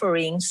our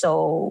offering.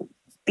 So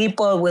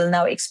people will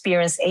now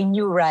experience a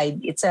new ride.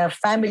 It's a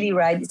family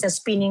ride. It's a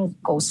spinning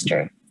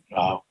coaster.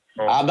 Wow.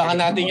 Abangan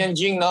natin yan,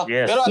 Jing, no?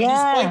 Yes. Pero at this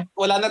Yeah. point,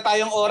 wala na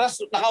tayong oras.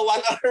 Naka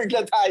 1 hour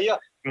na tayo.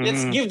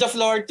 Let's give the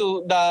floor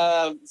to the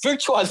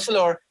virtual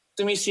floor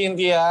to Miss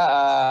Cynthia.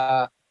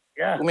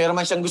 Kung meron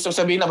man siyang gustong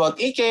sabihin about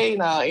EK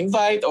na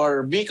invite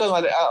or Bicol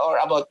or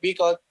about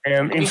Bicol.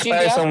 And Miss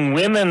inspire Cynthia? some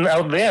women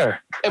out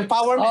there.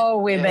 Empowerment. Oh,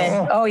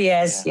 women. Yeah. Oh,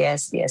 yes.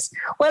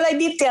 Well, I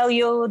did tell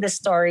you the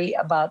story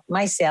about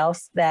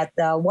myself that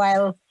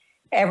while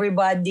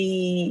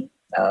everybody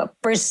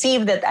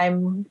perceived that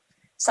I'm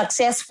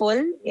successful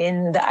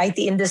in the IT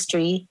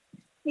industry,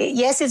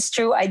 yes, it's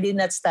true. I did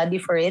not study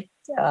for it.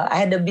 I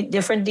had a bit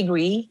different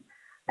degree.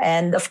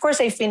 And of course,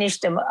 I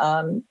finished a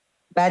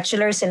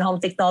bachelor's in home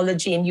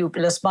technology in UP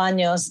Los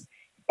Baños,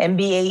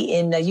 MBA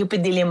in UP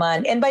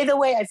Diliman. And by the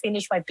way, I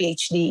finished my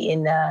PhD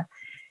in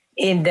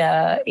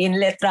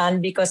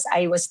Letran because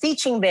I was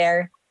teaching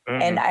there,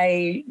 and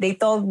they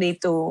told me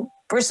to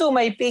pursue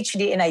my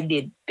PhD, and I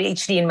did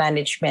PhD in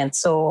management.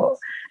 So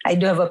I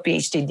do have a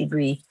PhD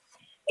degree,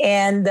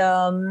 and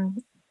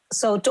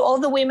So to all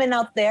the women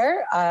out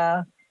there,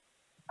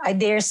 I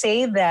dare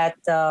say that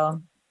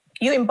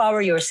you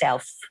empower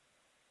yourself.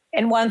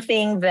 And one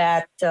thing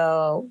that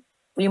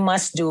we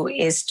must do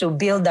is to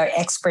build our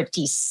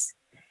expertise.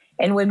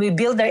 And when we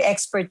build our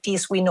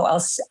expertise, we know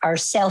our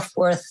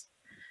self-worth.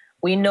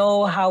 We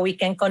know how we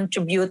can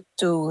contribute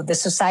to the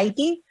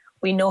society.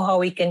 We know how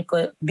we can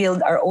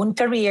build our own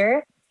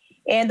career.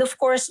 And of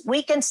course,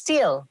 we can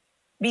still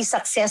be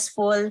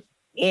successful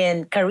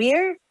in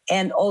career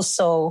and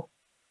also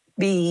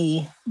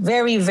be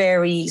very,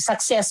 very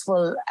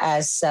successful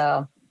as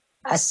a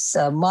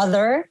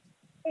mother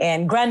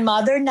and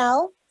grandmother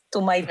now to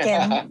my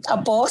 10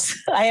 apos.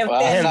 I have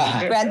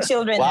 10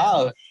 grandchildren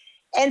now. Wow.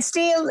 And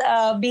still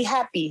be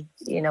happy,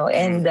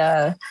 and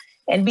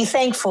be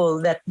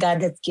thankful that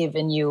God has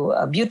given you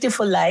a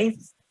beautiful life,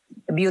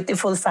 a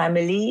beautiful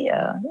family,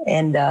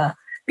 and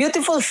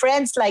beautiful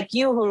friends like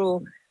you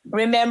who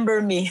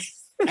remember me.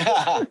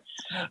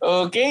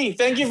 Okay.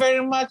 Thank you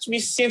very much,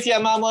 Miss Cynthia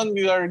Mamon.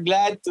 We are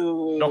glad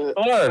to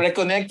Doctor.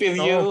 reconnect with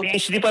you.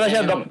 PhD pala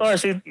siya, Doctor.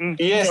 Yes,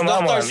 Cynthia Dr.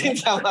 Mamon.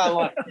 Cynthia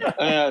Mamon.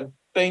 Ayan.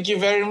 Thank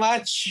you very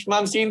much,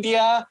 Ma'am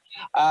Cynthia,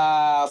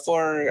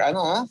 for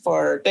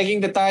taking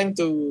the time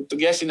to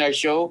guest in our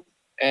show.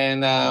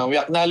 And we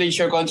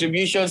acknowledge your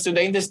contributions to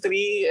the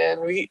industry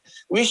and we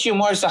wish you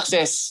more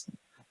success,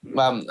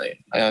 Ma'am.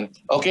 Ayan.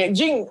 Okay,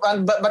 Jing,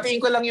 batiin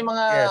ko lang yung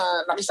mga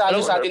nakisalo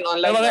sa atin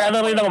online.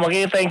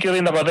 Thank you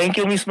rin ako. Thank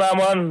you, Miss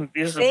Mamon.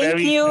 This is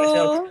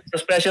a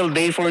special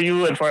day for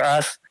you and for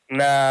us.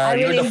 I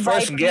will You're the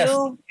first guest.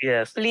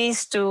 Yes.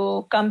 Please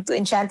to come to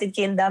Enchanted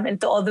Kingdom,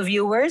 and to all the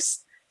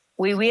viewers,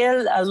 we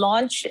will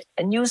launch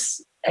a new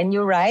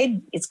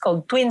ride. It's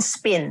called Twin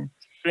Spin.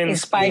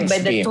 Inspired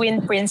by the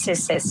Twin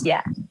Princesses.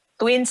 Yeah.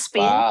 Twin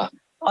Spin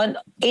on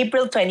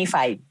April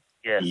 25.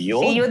 Yes.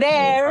 See you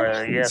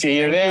there. Yes. See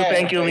you there.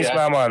 Thank you, Miss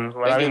Mamon.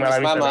 Maraming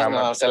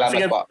salamat.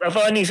 Salamat po.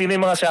 Attorney, sino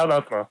yung mga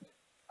shoutout mo?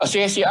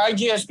 Sige, si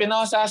RG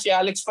Espinosa, si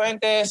Alex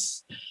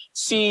Fuentes,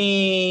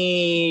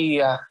 si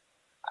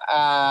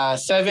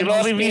Seven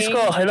Rory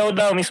Visco. Hello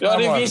daw, Miss Mamon.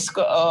 Rory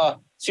Visco.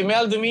 Si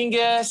Mel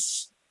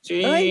Dominguez. Si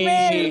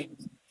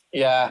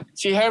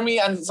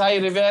Hermie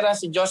Ansay Rivera,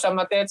 si Josa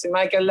Matet, si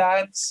Michael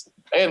Lance.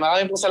 Ayun,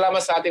 maraming po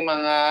salamat sa ating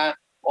mga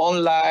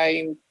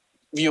online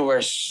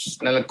viewers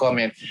na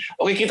nag-comment.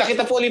 Okay,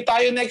 kita-kita po ulit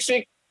tayo next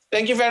week.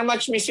 Thank you very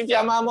much, Miss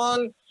Cynthia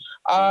Mamon,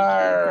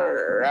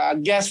 our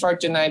guest for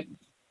tonight.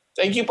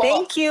 Thank you po.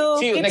 Thank you.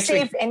 See you Keep next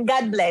safe week. and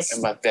God bless.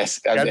 God bless.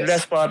 God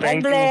bless po.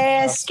 Thank God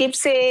bless. Keep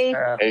safe.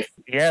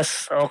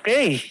 Yes,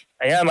 okay.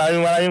 Ayan,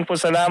 maraming po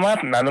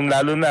salamat.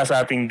 Lalong-lalo na sa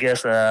ating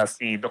guest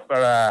si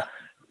Dr.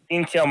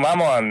 Cynthia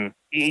Mamon,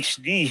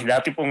 PhD.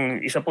 Dati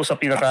pong isa po sa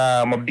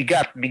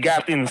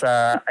bigatin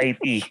sa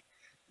IT,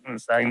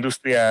 sa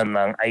industriya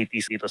ng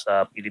IT dito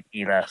sa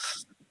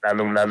Pilipinas.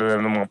 Lalong-lalo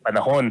na ng mga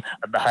panahon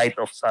at the height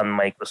of Sun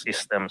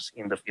Microsystems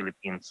in the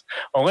Philippines.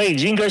 Okay,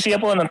 Jing Garcia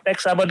po ng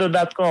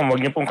TechSabado.com.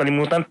 Huwag niyo pong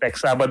kalimutan, Tech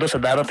Sabado sa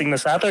darating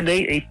na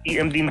Saturday, 8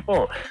 p.m. din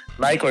po.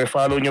 Like or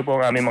follow niyo po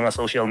ang aming mga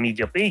social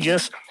media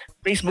pages,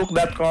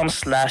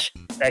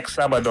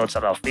 facebook.com/TechSabado at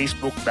saka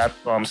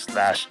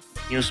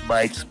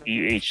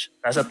facebook.com/NewsBitesPH.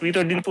 Nasa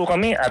Twitter din po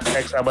kami at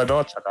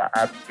TechSabado at saka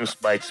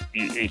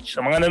 @NewsBitesPH.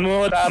 Sa mga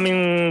nanonood sa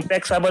aming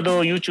Tech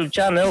Sabado YouTube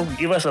channel,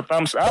 give us a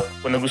thumbs up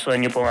kung nagustuhan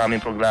niyo po ang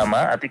aming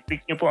programa at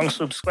i-click niyo po ang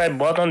subscribe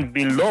button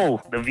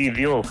below the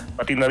video,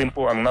 pati na rin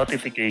po ang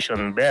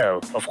notification bell.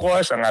 Of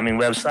course, ang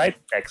aming website,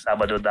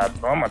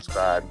 TechSabado.com at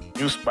saka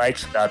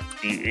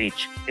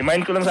NewsBites.ph.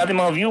 Remind ko lang sa ating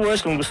mga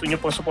viewers, kung gusto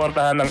niyo po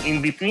suportahan ng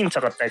In-Between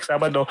saka Tech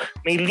Sabado,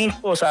 may link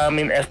po sa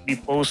amin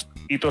FB post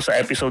dito sa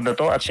episode na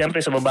to at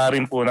syempre sa baba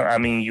rin po ng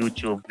aming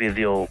YouTube video.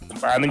 Kung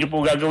paano nyo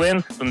po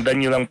gagawin, sundan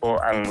nyo lang po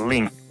ang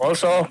link.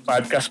 Also,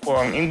 podcast po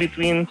ang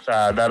In-Between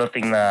sa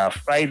darating na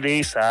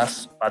Friday sa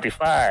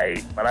Spotify.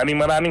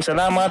 Maraming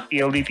salamat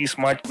PLDT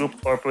Smart Group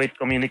Corporate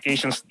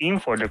Communications Team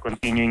for their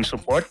continuing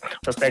support.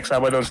 Sa Tech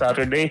Sabado on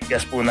Saturday,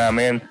 guest po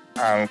namin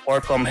ang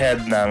Corcom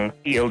Head ng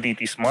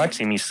PLDT Smart,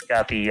 si Miss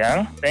Cathy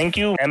Yang. Thank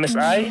you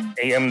MSI,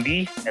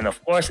 AMD, and of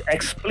course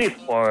XSplit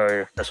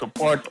for the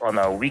support on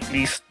our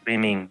weekly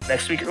streaming.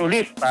 Next week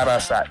ulit para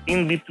sa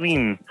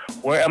In-Between.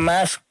 Wear a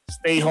mask,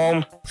 stay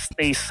home,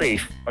 stay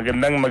safe.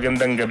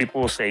 Magandang gabi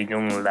po sa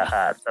inyong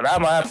lahat.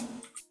 Salamat!